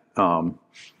that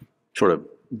sort of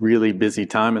really busy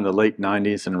time in the late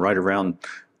 90s and right around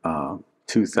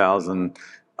 2000,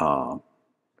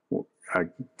 I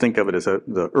think of it as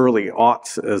the early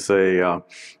aughts as a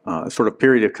sort of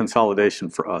period of consolidation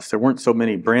for us. There weren't so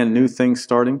many brand new things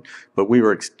starting, but we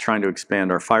were trying to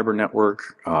expand our fiber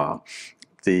network and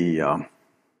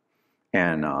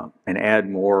add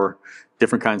more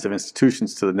different kinds of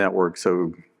institutions to the network.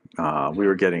 So we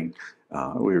were getting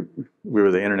we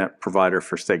were the internet provider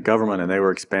for state government, and they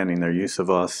were expanding their use of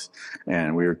us,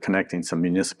 and we were connecting some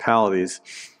municipalities.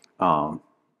 On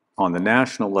the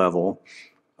national level,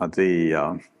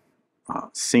 the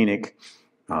Scenic,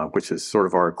 which is sort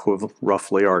of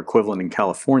roughly our equivalent in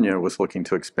California, was looking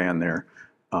to expand their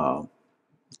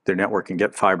network and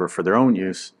get fiber for their own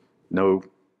use. No,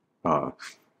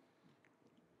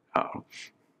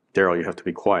 Daryl, you have to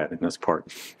be quiet in this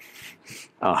part.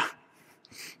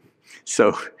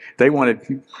 So they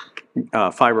wanted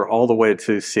fiber all the way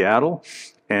to Seattle,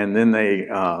 and then they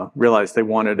realized they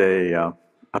wanted a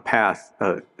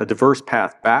diverse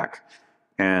path back,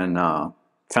 and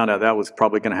found out that was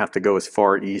probably going to have to go as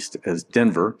far east as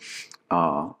Denver.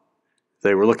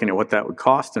 They were looking at what that would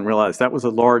cost and realized that was a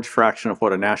large fraction of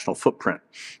what a national footprint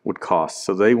would cost.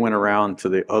 So they went around to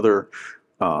the other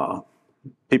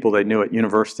people they knew at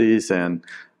universities and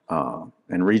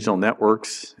regional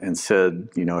networks and said,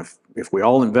 you know, if we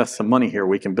all invest some money here,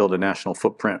 we can build a national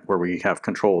footprint where we have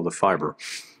control of the fiber.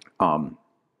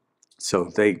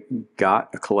 So they got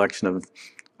a collection of,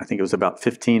 I think it was about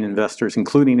 15 investors,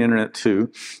 including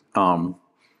Internet2,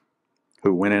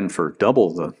 who went in for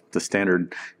double the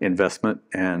standard investment,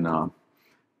 and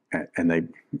they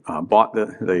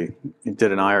they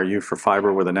did an IRU for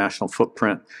fiber with a national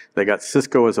footprint. They got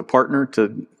Cisco as a partner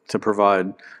to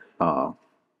provide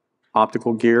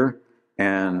optical gear,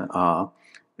 and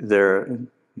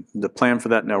the plan for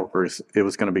that network was it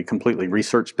was going to be completely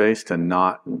research based and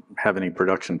not have any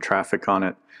production traffic on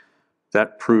it.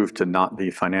 That proved to not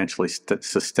be financially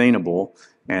sustainable,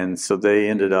 and so they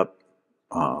ended up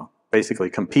basically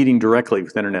competing directly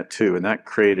with Internet2, and that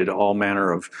created all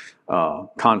manner of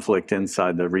conflict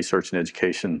inside the research and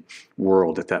education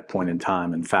world at that point in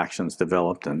time, and factions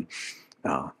developed, and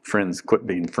friends quit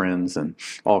being friends, and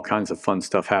all kinds of fun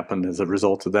stuff happened as a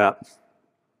result of that.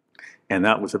 And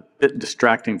that was a bit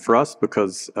distracting for us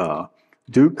because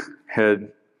Duke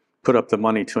had put up the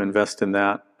money to invest in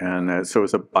that, and so it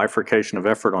was a bifurcation of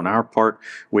effort on our part.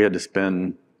 We had to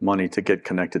spend money to get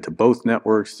connected to both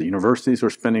networks. The universities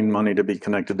were spending money to be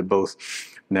connected to both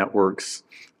networks,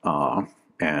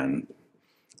 and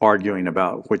arguing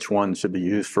about which one should be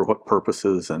used for what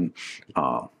purposes, and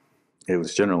it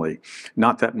was generally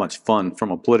not that much fun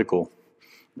from a political,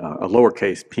 a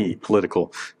lowercase p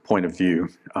political point of view.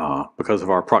 Because of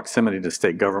our proximity to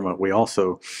state government, we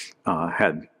also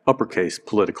had uppercase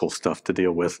political stuff to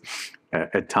deal with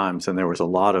at times, and there was a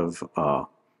lot of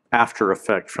after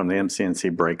effect from the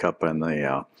MCNC breakup and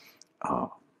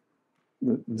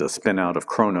the spin out of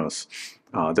Kronos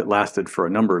that lasted for a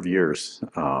number of years,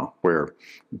 where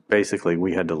basically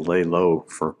we had to lay low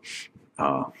for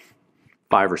 5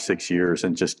 or 6 years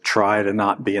and just try to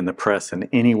not be in the press in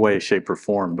any way, shape, or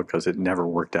form, because it never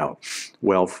worked out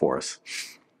well for us.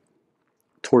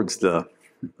 Towards the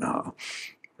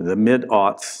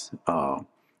mid-aughts,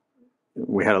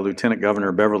 we had a Lieutenant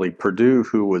Governor, Beverly Perdue,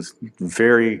 who was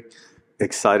very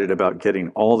excited about getting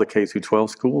all the K-12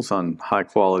 schools on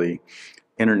high-quality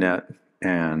internet,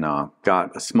 and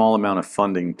got a small amount of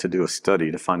funding to do a study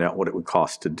to find out what it would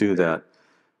cost to do that,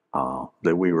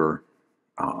 that we were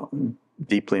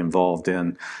deeply involved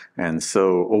in. And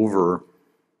so over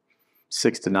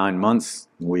 6 to 9 months,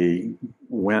 we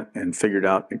went and figured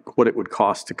out what it would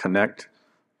cost to connect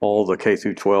all the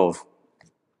K-12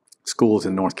 schools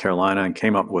in North Carolina, and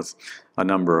came up with a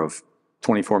number of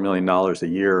 $24 million a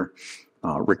year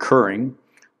recurring.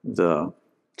 The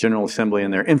General Assembly, in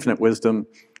their infinite wisdom,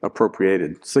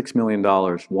 appropriated $6 million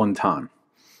one time.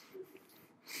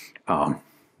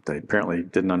 They apparently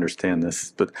didn't understand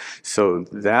this, but so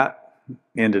that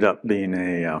ended up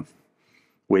being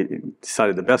we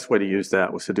decided the best way to use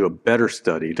that was to do a better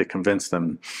study to convince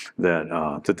them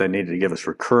that that they needed to give us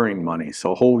recurring money.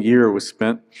 So a whole year was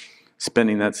spent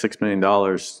spending that $6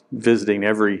 million, visiting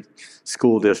every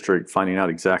school district, finding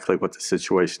out exactly what the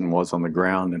situation was on the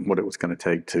ground and what it was going to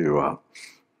take to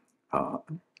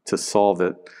solve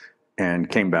it, and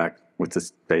came back with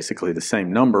basically the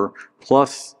same number,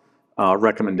 plus a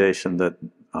recommendation that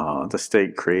the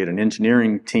state create an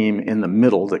engineering team in the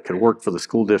middle that could work for the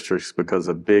school districts, because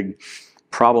a big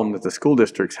problem that the school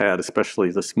districts had,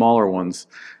 especially the smaller ones,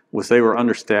 was they were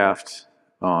understaffed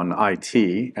on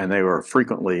IT, and they were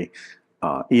frequently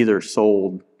either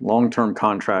sold long-term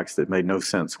contracts that made no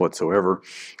sense whatsoever,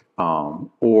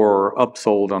 or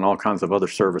upsold on all kinds of other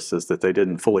services that they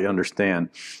didn't fully understand.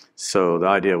 So the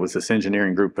idea was this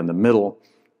engineering group in the middle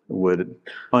would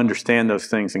understand those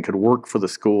things and could work for the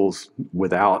schools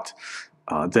without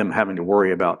them having to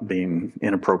worry about being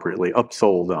inappropriately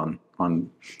upsold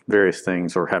on various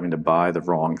things or having to buy the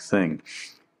wrong thing.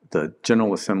 The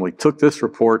General Assembly took this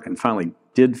report and finally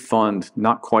did fund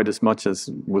not quite as much as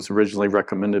was originally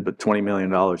recommended, but $20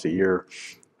 million a year,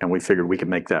 and we figured we could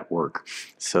make that work.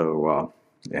 So,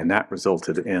 and that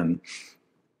resulted in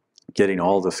getting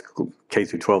all the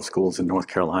K-12 schools in North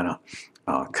Carolina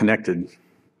connected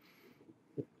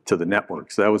to the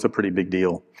network. So that was a pretty big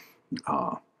deal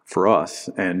for us.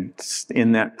 And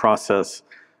in that process,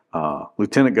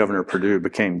 Lieutenant Governor Perdue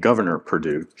became Governor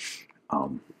Perdue.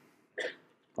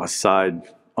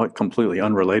 A completely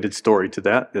unrelated story to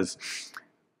that is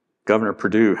Governor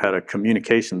Perdue had a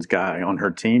communications guy on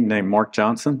her team named Mark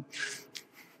Johnson.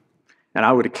 And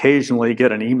I would occasionally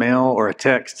get an email or a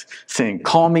text saying,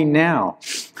 "Call me now."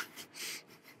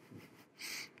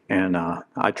 And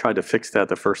I tried to fix that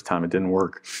the first time. It didn't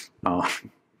work. I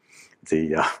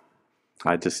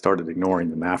just started ignoring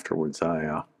them afterwards.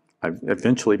 I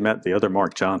eventually met the other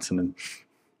Mark Johnson, and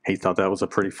he thought that was a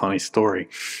pretty funny story.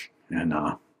 And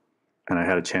I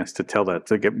had a chance to tell that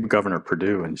to Governor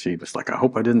Perdue, and she was like, "I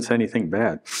hope I didn't say anything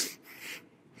bad."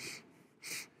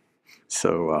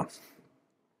 So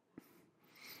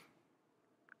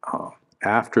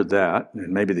after that,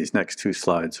 and maybe these next two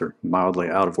slides are mildly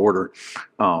out of order.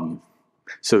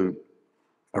 So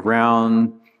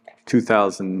around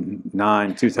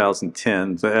 2009,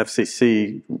 2010, the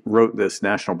FCC wrote this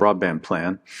National Broadband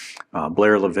Plan.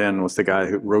 Blair Levin was the guy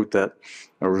who wrote that,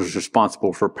 or was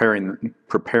responsible for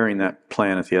preparing that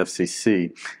plan at the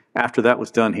FCC. After that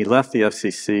was done, he left the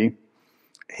FCC.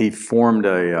 He formed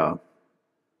a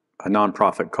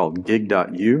nonprofit called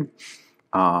Gig.U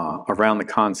around the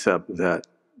concept that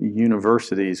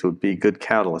universities would be good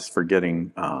catalysts for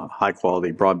getting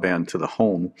high-quality broadband to the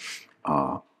home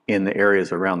in the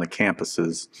areas around the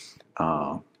campuses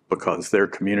because their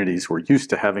communities were used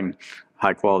to having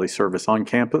high-quality service on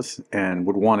campus and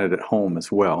would want it at home as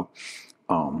well.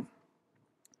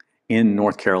 In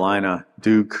North Carolina,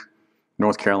 Duke,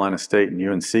 North Carolina State, and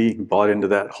UNC bought into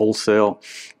that wholesale,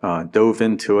 dove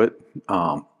into it.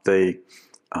 They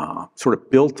sort of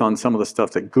built on some of the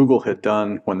stuff that Google had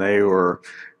done when they were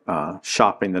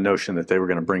shopping the notion that they were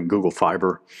going to bring Google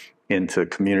Fiber into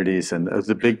communities. And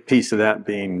the big piece of that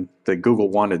being that Google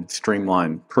wanted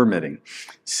streamlined permitting.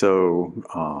 So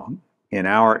in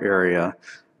our area,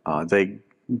 they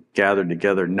gathered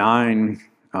together 9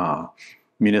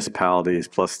 municipalities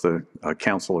plus the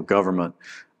Council of Government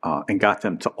and got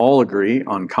them to all agree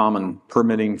on common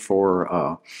permitting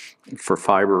for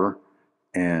fiber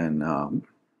and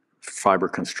fiber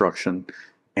construction,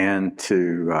 and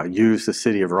to use the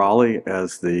city of Raleigh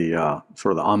as the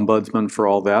sort of the ombudsman for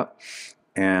all that.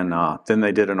 And then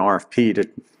they did an RFP to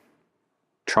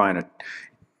try and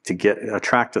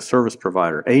attract a service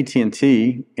provider.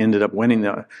 AT&T ended up winning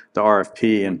the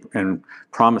RFP and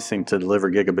promising to deliver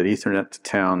gigabit Ethernet to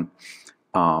town.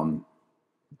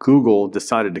 Google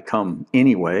decided to come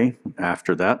anyway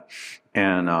after that,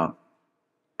 and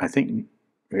I think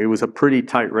it was a pretty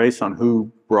tight race on who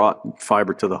brought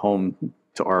fiber to the home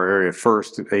to our area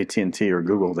first, AT&T or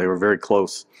Google. They were very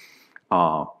close.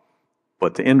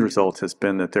 But the end result has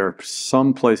been that there are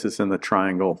some places in the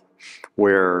triangle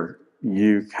where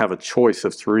you have a choice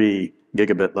of 3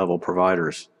 gigabit level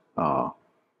providers. I'm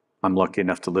lucky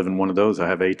enough to live in one of those. I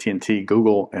have AT&T,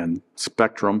 Google, and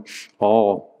Spectrum,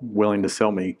 all willing to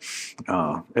sell me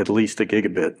at least a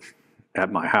gigabit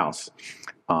at my house.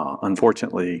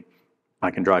 Unfortunately, I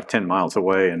can drive 10 miles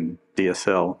away and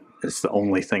DSL is the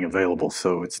only thing available.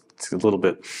 So it's a little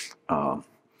bit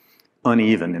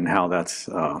uneven in how that's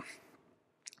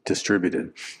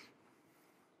distributed.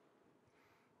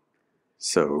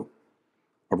 So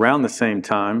around the same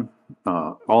time,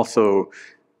 also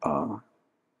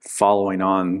following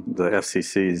on the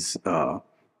FCC's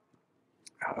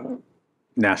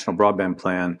National Broadband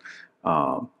Plan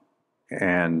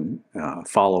and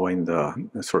following the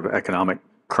sort of economic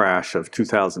crash of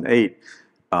 2008,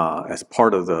 as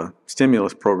part of the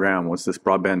stimulus program was this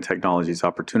Broadband Technologies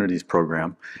Opportunities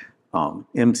Program.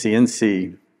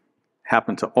 MCNC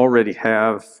happened to already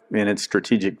have in its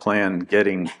strategic plan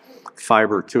getting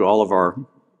fiber to all of our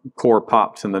core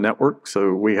POPs in the network.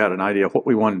 So we had an idea of what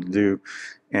we wanted to do,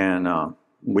 and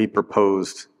we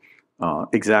proposed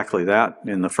exactly that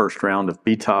in the first round of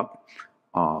BTOP.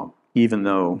 Even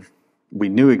though we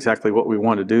knew exactly what we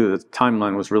wanted to do, the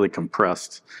timeline was really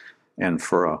compressed. And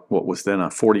for what was then a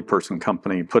 40-person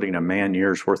company, putting a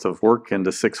man-year's worth of work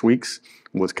into 6 weeks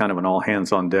was kind of an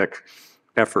all-hands-on-deck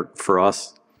effort for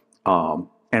us.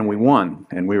 And we won,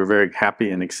 and we were very happy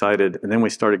and excited. And then we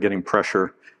started getting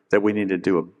pressure that we needed to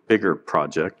do a bigger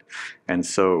project. And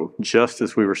so just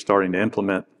as we were starting to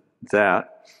implement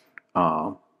that,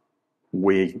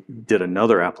 we did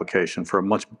another application for a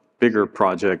much bigger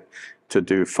project to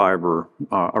do fiber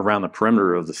around the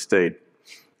perimeter of the state,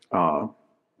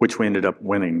 which we ended up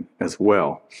winning as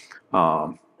well.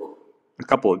 A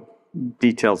couple of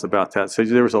details about that. So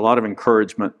there was a lot of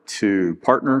encouragement to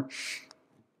partner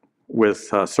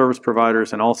with service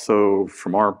providers, and also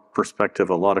from our perspective,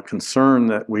 a lot of concern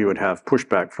that we would have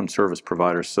pushback from service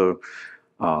providers. So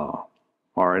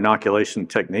our inoculation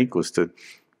technique was to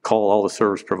call all the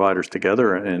service providers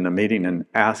together in a meeting and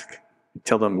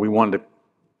tell them we wanted to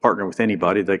partner with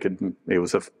anybody. It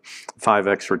was a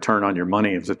 5x return on your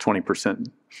money. It was a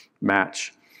 20%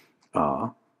 match.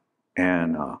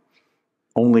 And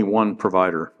only one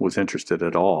provider was interested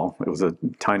at all. It was a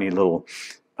tiny little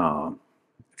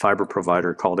fiber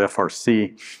provider called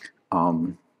FRC.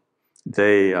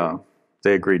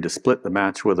 They agreed to split the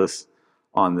match with us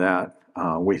on that.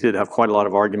 We did have quite a lot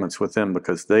of arguments with them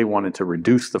because they wanted to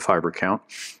reduce the fiber count.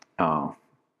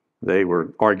 They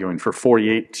were arguing for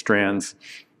 48 strands,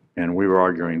 and we were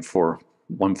arguing for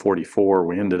 144.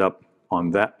 We ended up on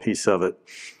that piece of it,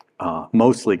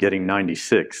 mostly getting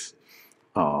 96.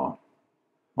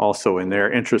 Also, in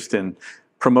their interest in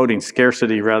promoting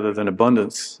scarcity rather than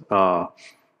abundance,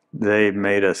 they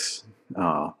made us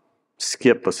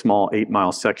skip a small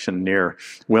 8-mile section near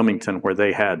Wilmington where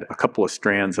they had a couple of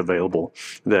strands available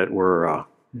that were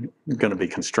going to be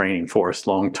constraining for us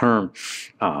long term,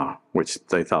 which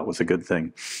they thought was a good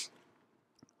thing.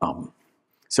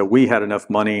 So we had enough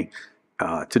money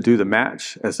to do the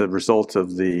match as a result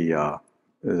of the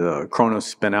Kronos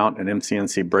spin out and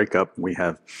MCNC breakup. We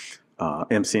have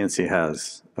MCNC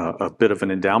has a bit of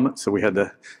an endowment, so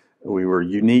we were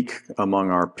unique among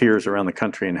our peers around the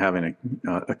country in having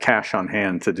a cash on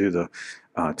hand to do the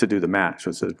match. It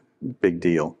was a big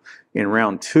deal. In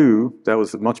round 2, that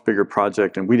was a much bigger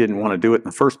project, and we didn't want to do it in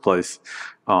the first place.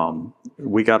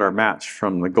 We got our match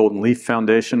from the Golden Leaf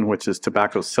Foundation, which is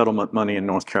tobacco settlement money in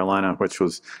North Carolina, which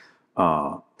was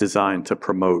designed to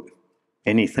promote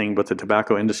anything but the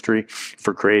tobacco industry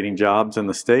for creating jobs in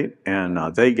the state, and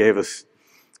they gave us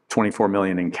 $24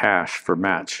 million in cash for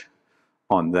match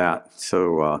on that.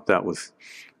 So that was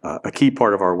a key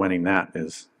part of our winning that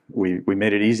is we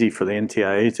made it easy for the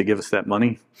NTIA to give us that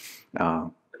money,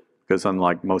 because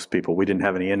unlike most people, we didn't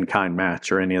have any in-kind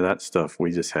match or any of that stuff.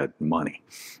 We just had money,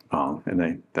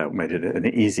 and that made it an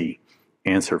easy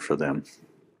answer for them.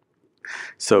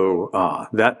 So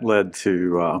that led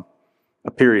to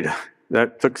a period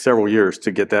that took several years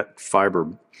to get that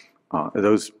fiber,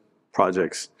 those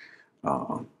projects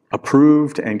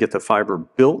approved and get the fiber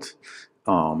built.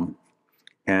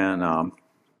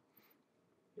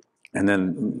 And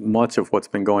then much of what's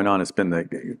been going on has been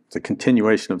the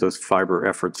continuation of those fiber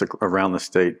efforts around the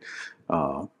state,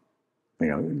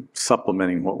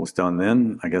 supplementing what was done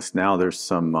then. I guess now there's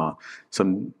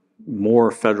some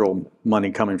more federal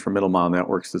money coming from middle mile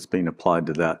networks that's being applied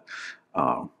to that.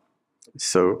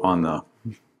 So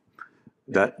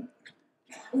that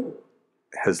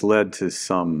has led to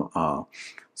some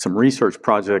research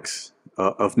projects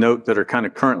of note that are kind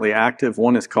of currently active.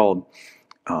 One is called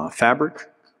Fabric,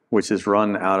 which is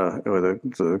run out of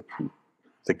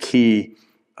the key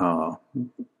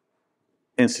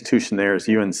institution there is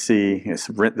UNC. It's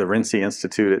the Renzi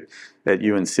Institute at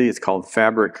UNC. It's called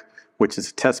Fabric, which is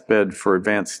a test bed for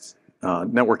advanced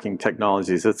networking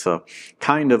technologies. It's a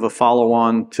kind of a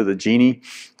follow-on to the Genie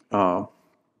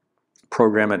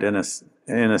program at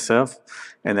NSF.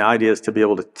 And the idea is to be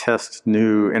able to test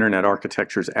new internet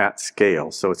architectures at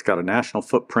scale. So it's got a national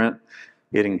footprint.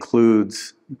 It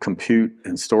includes compute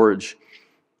and storage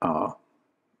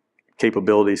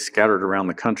capabilities scattered around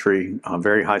the country,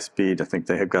 very high speed. I think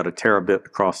they have got a terabit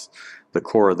across the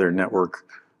core of their network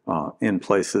in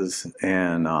places.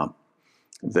 And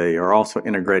they are also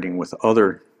integrating with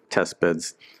other test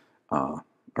beds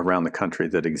around the country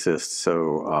that exist.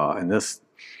 So, and this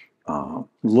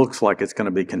looks like it's going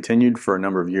to be continued for a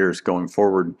number of years going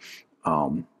forward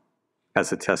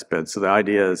as a test bed. So the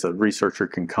idea is a researcher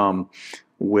can come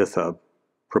with a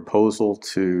proposal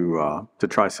to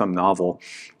try some novel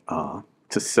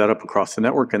to set up across the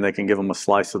network, and they can give them a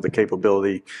slice of the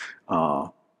capability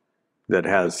that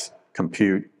has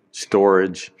compute,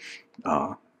 storage,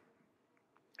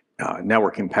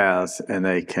 networking paths, and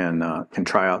they can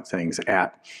try out things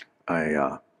at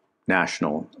a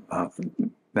national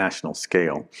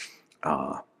scale.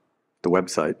 The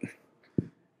website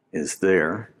is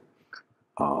there.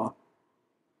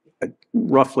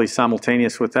 Roughly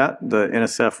simultaneous with that, the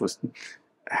NSF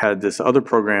had this other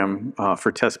program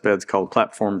for test beds called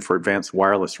Platform for Advanced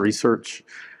Wireless Research.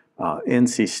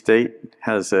 NC State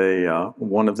has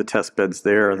one of the test beds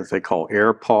there that they call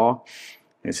AirPaw.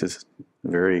 It's just a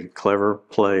very clever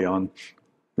play on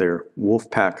their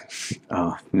Wolfpack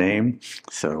name.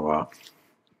 So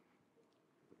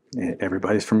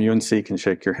everybody's from UNC can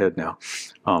shake your head now.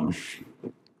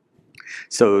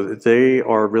 So they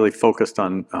are really focused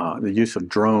on the use of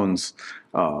drones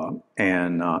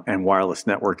and wireless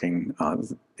networking,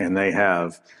 and they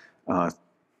have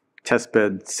test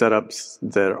bed setups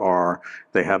that are.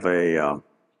 They have a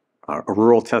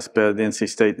rural test bed. The NC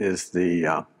State is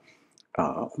the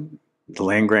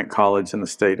land grant college in the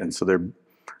state, and so they're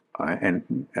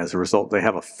and as a result, they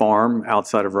have a farm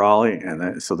outside of Raleigh,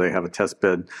 and so they have a test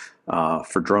bed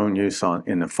for drone use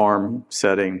in the farm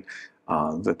setting.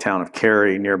 The town of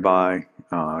Cary nearby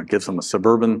gives them a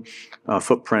suburban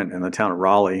footprint, and the town of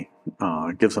Raleigh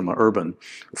gives them an urban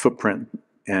footprint.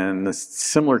 And a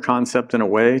similar concept in a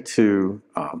way to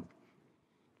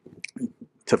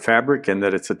Fabric, in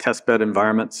that it's a test bed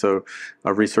environment, so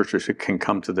researchers can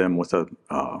come to them with a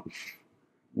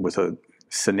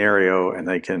scenario, and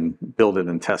they can build it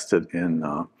and test it in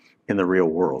the real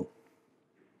world.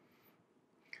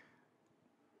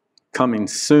 Coming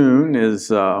soon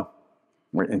is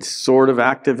we're sort of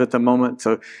active at the moment.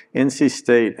 So NC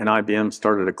State and IBM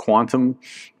started a quantum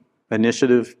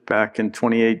initiative back in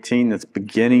 2018 that's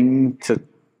beginning to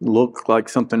look like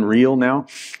something real now.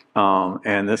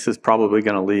 And this is probably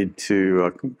going to lead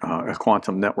to a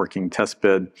quantum networking test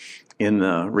bed in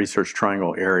the Research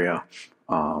Triangle area,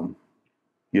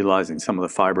 utilizing some of the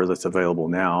fiber that's available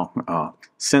now.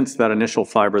 Since that initial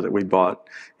fiber that we bought,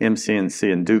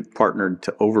 MCNC and Duke partnered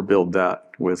to overbuild that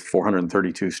with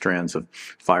 432 strands of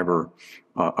fiber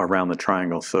around the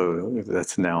triangle. So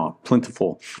that's now a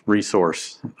plentiful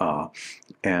resource. So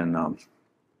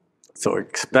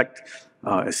expect,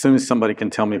 as soon as somebody can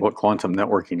tell me what quantum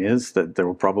networking is, that there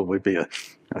will probably be a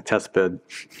test bed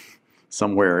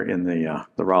somewhere in the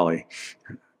Raleigh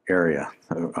area.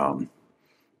 So,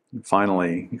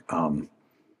 finally,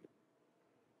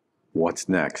 what's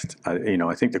next?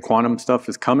 I think the quantum stuff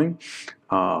is coming.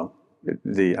 I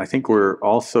think we're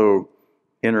also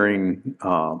entering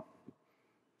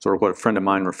sort of what a friend of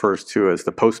mine refers to as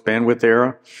the post-bandwidth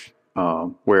era,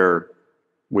 where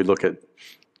we look at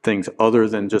things other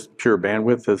than just pure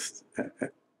bandwidth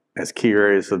as key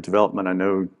areas of development. I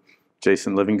know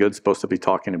Jason Livingood's supposed to be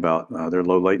talking about their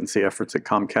low latency efforts at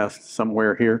Comcast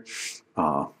somewhere here.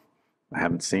 I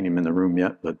haven't seen him in the room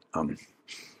yet, but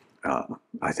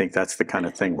I think that's the kind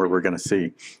of thing where we're going to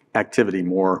see activity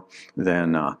more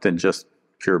than just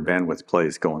pure bandwidth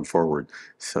plays going forward.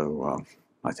 So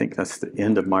I think that's the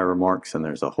end of my remarks, and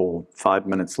there's a whole 5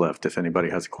 minutes left if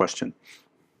anybody has a question.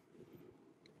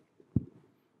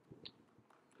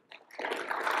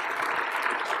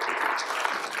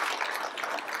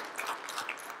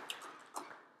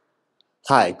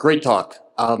 Hi, great talk.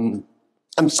 I'm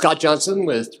Scott Johnson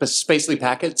with Spacely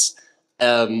Packets.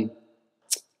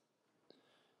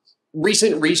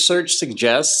 Recent research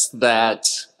suggests that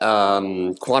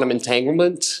quantum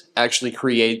entanglement actually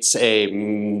creates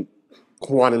a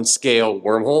quantum scale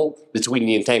wormhole between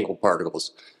the entangled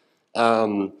particles.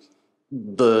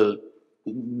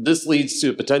 This leads to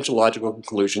a potential logical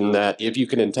conclusion that if you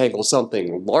can entangle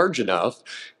something large enough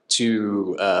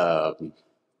to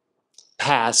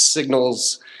pass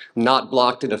signals not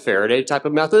blocked in a Faraday type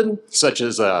of method, such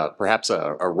as perhaps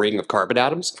a ring of carbon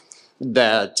atoms,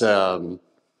 that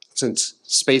since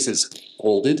space is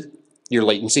folded, your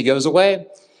latency goes away.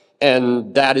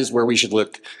 And that is where we should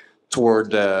look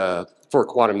toward for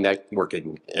quantum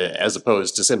networking, as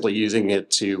opposed to simply using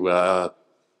it to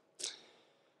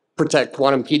protect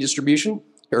quantum key distribution,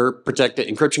 or protect the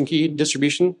encryption key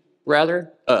distribution,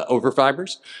 rather, over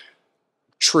fibers.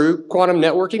 True quantum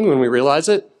networking, when we realize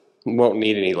it, won't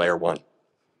need any layer one.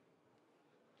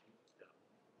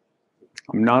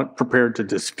 I'm not prepared to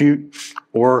dispute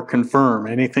or confirm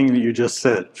anything that you just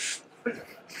said.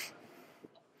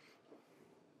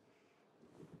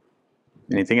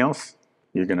 Anything else?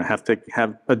 You're going to have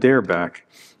Adair back.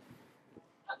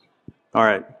 All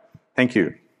right. Thank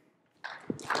you.